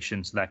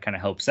regulation, so that kind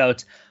of helps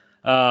out.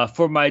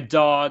 For my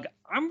dog,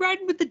 I'm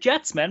riding with the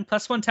Jets, man.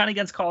 +110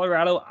 against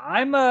Colorado.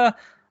 I'm a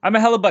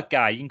Hellebuyck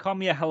guy. You can call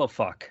me a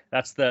Hellefuck.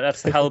 That's the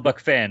Hellebuyck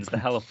fans, the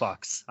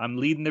Hellefucks. I'm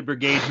leading the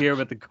brigade here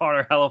with the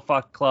Carter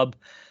Hellefuck Club.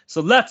 So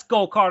let's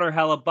go Carter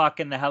Hellebuyck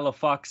and the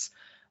Hellefucks.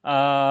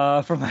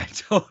 For my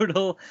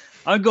total,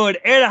 I'm going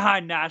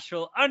Anaheim,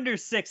 Nashville, under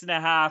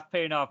 6.5,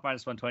 paying off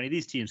 -120.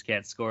 These teams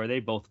can't score. They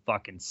both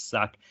fucking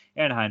suck.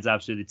 Anaheim's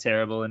absolutely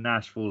terrible, and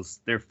Nashville's,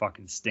 they're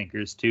fucking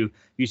stinkers too.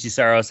 UC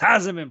Saros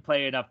hasn't been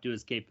playing up to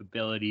his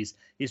capabilities.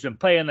 He's been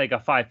playing like a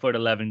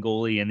 5'11"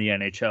 goalie in the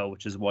NHL,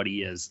 which is what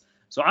he is.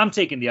 So I'm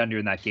taking the under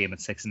in that game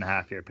at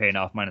 6.5 here, paying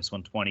off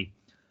 -120.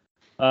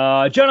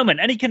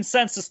 Gentlemen, any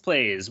consensus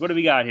plays? What do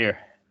we got here?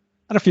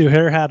 Had a few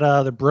here. Had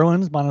the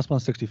Bruins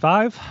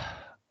 -165.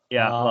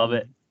 Yeah, love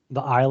it.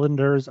 The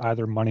Islanders,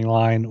 either money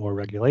line or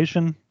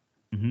regulation.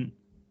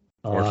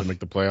 Or to make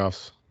the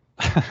playoffs.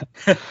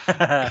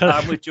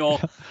 I'm with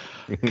Joel.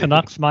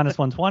 Canucks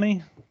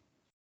 -120.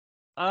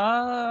 Who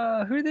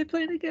are they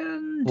playing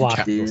again?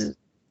 Capitals.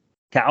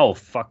 Oh,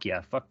 fuck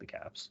yeah. Fuck the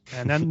Caps.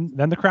 And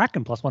then the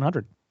Kraken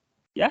 +100.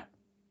 Yeah.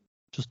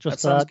 Just that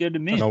sounds good to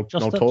me. No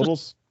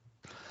totals?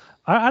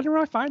 I didn't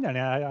really find any.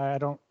 I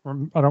don't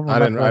remember. I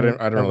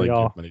didn't really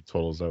get many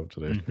totals out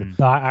today.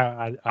 No,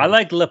 I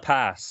like La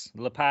Paz.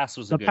 La Paz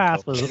was a good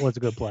Paz was a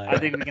good play. I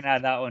think we can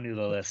add that one to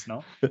the list,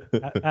 no?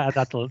 Add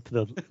that to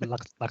the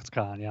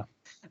lexicon, yeah.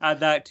 Add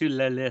that to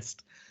the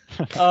list.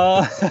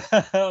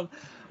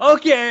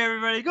 Okay,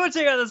 everybody, go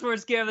check out the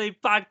Sports Gambling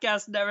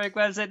Podcast Network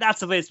website. That's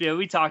the place to be.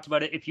 We talked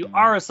about it. If you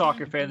are a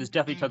soccer fan, there's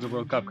definitely tons of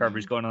World Cup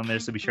coverage going on there,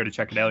 so be sure to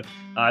check it out.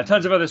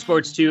 Tons of other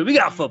sports, too. We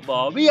got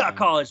football. We got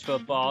college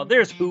football.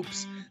 There's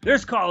hoops.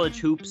 There's college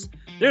hoops.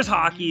 There's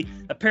hockey.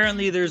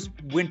 Apparently, there's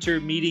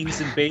winter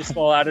meetings in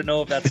baseball. I don't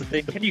know if that's a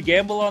thing. Can you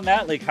gamble on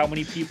that? Like, how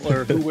many people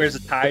or who wears a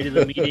tie to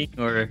the meeting,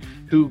 or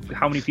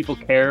how many people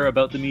care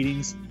about the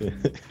meetings?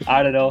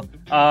 I don't know.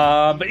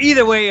 But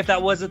either way, if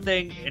that was a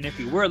thing, and if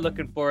you were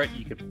looking for it,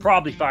 you could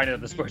probably find it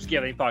on the Sports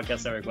Gambling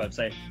Podcast Network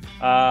website.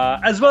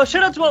 As well,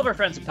 shout out to all of our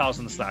friends and pals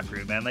in the Slack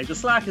room, man. Like, the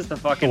Slack is the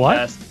fucking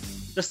best.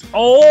 I'm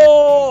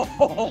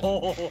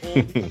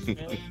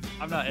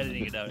not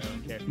editing it out. I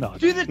don't care. No.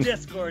 Do the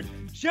Discord.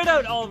 Shout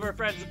out all of our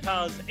friends and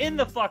pals in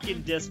the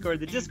fucking Discord.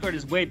 The Discord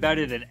is way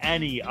better than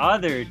any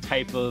other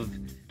type of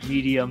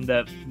medium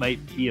that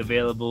might be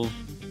available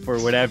for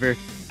whatever.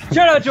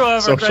 Shout out to all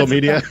of our social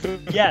media.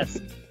 Yes.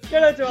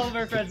 Shout out to all of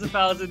our friends and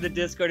pals in the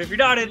Discord. If you're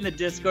not in the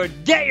Discord,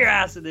 get your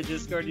ass in the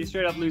Discord. You're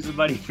straight up losing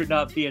money for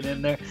not being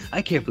in there.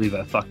 I can't believe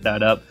I fucked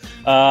that up.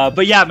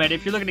 But yeah, man,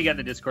 if you're looking to get in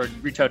the Discord,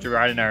 reach out to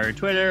Ryan and our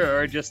Twitter,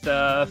 or just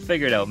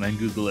figure it out, man.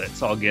 Google it.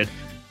 It's all good.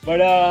 But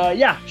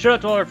yeah, shout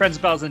out to all our friends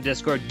and pals in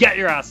Discord. Get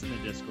your ass in the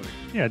Discord.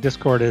 Yeah,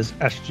 Discord is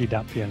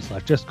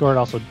sg.pn/Discord.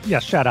 Also, yeah,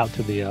 shout out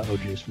to the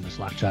OGs from the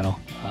Slack channel.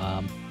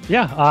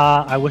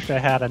 I wish I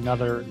had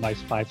another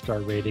nice 5-star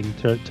rating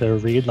to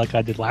read like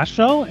I did last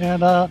show.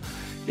 And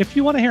if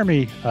you want to hear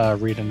me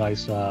read a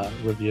nice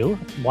review,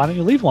 why don't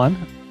you leave one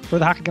for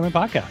the Hockey Gambling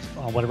Podcast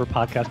on whatever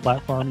podcast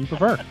platform you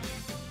prefer.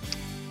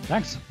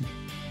 Thanks.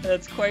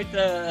 That's quite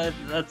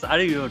that's I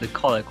don't even know what to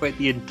call it. Quite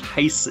the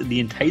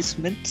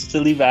enticement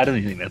to leave. I don't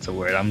even think that's a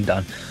word. I'm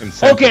done.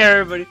 Incentive. Okay,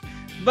 everybody.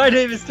 My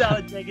name is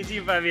Talon Jenkins. You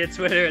can find me on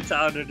Twitter at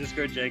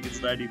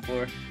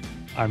Talon_Jenkins94.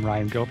 I'm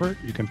Ryan Gilbert.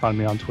 You can find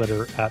me on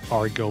Twitter at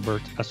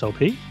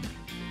rgilbertsop.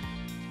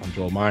 I'm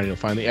Joel Meyer. You'll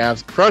find the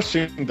Avs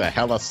crushing the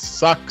hella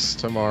sucks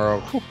tomorrow.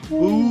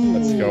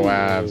 Let's go,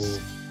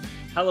 Avs.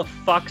 Hella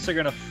fucks are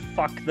gonna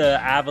fuck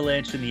the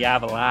Avalanche and the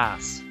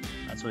Avalass.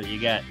 That's what you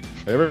get.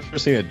 Have you ever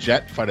seen a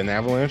Jet fight an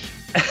Avalanche?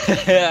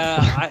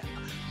 I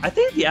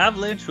think the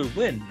Avalanche would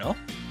win, no?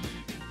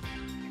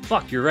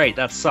 Fuck, you're right.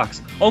 That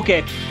sucks.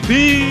 Okay,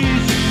 peace!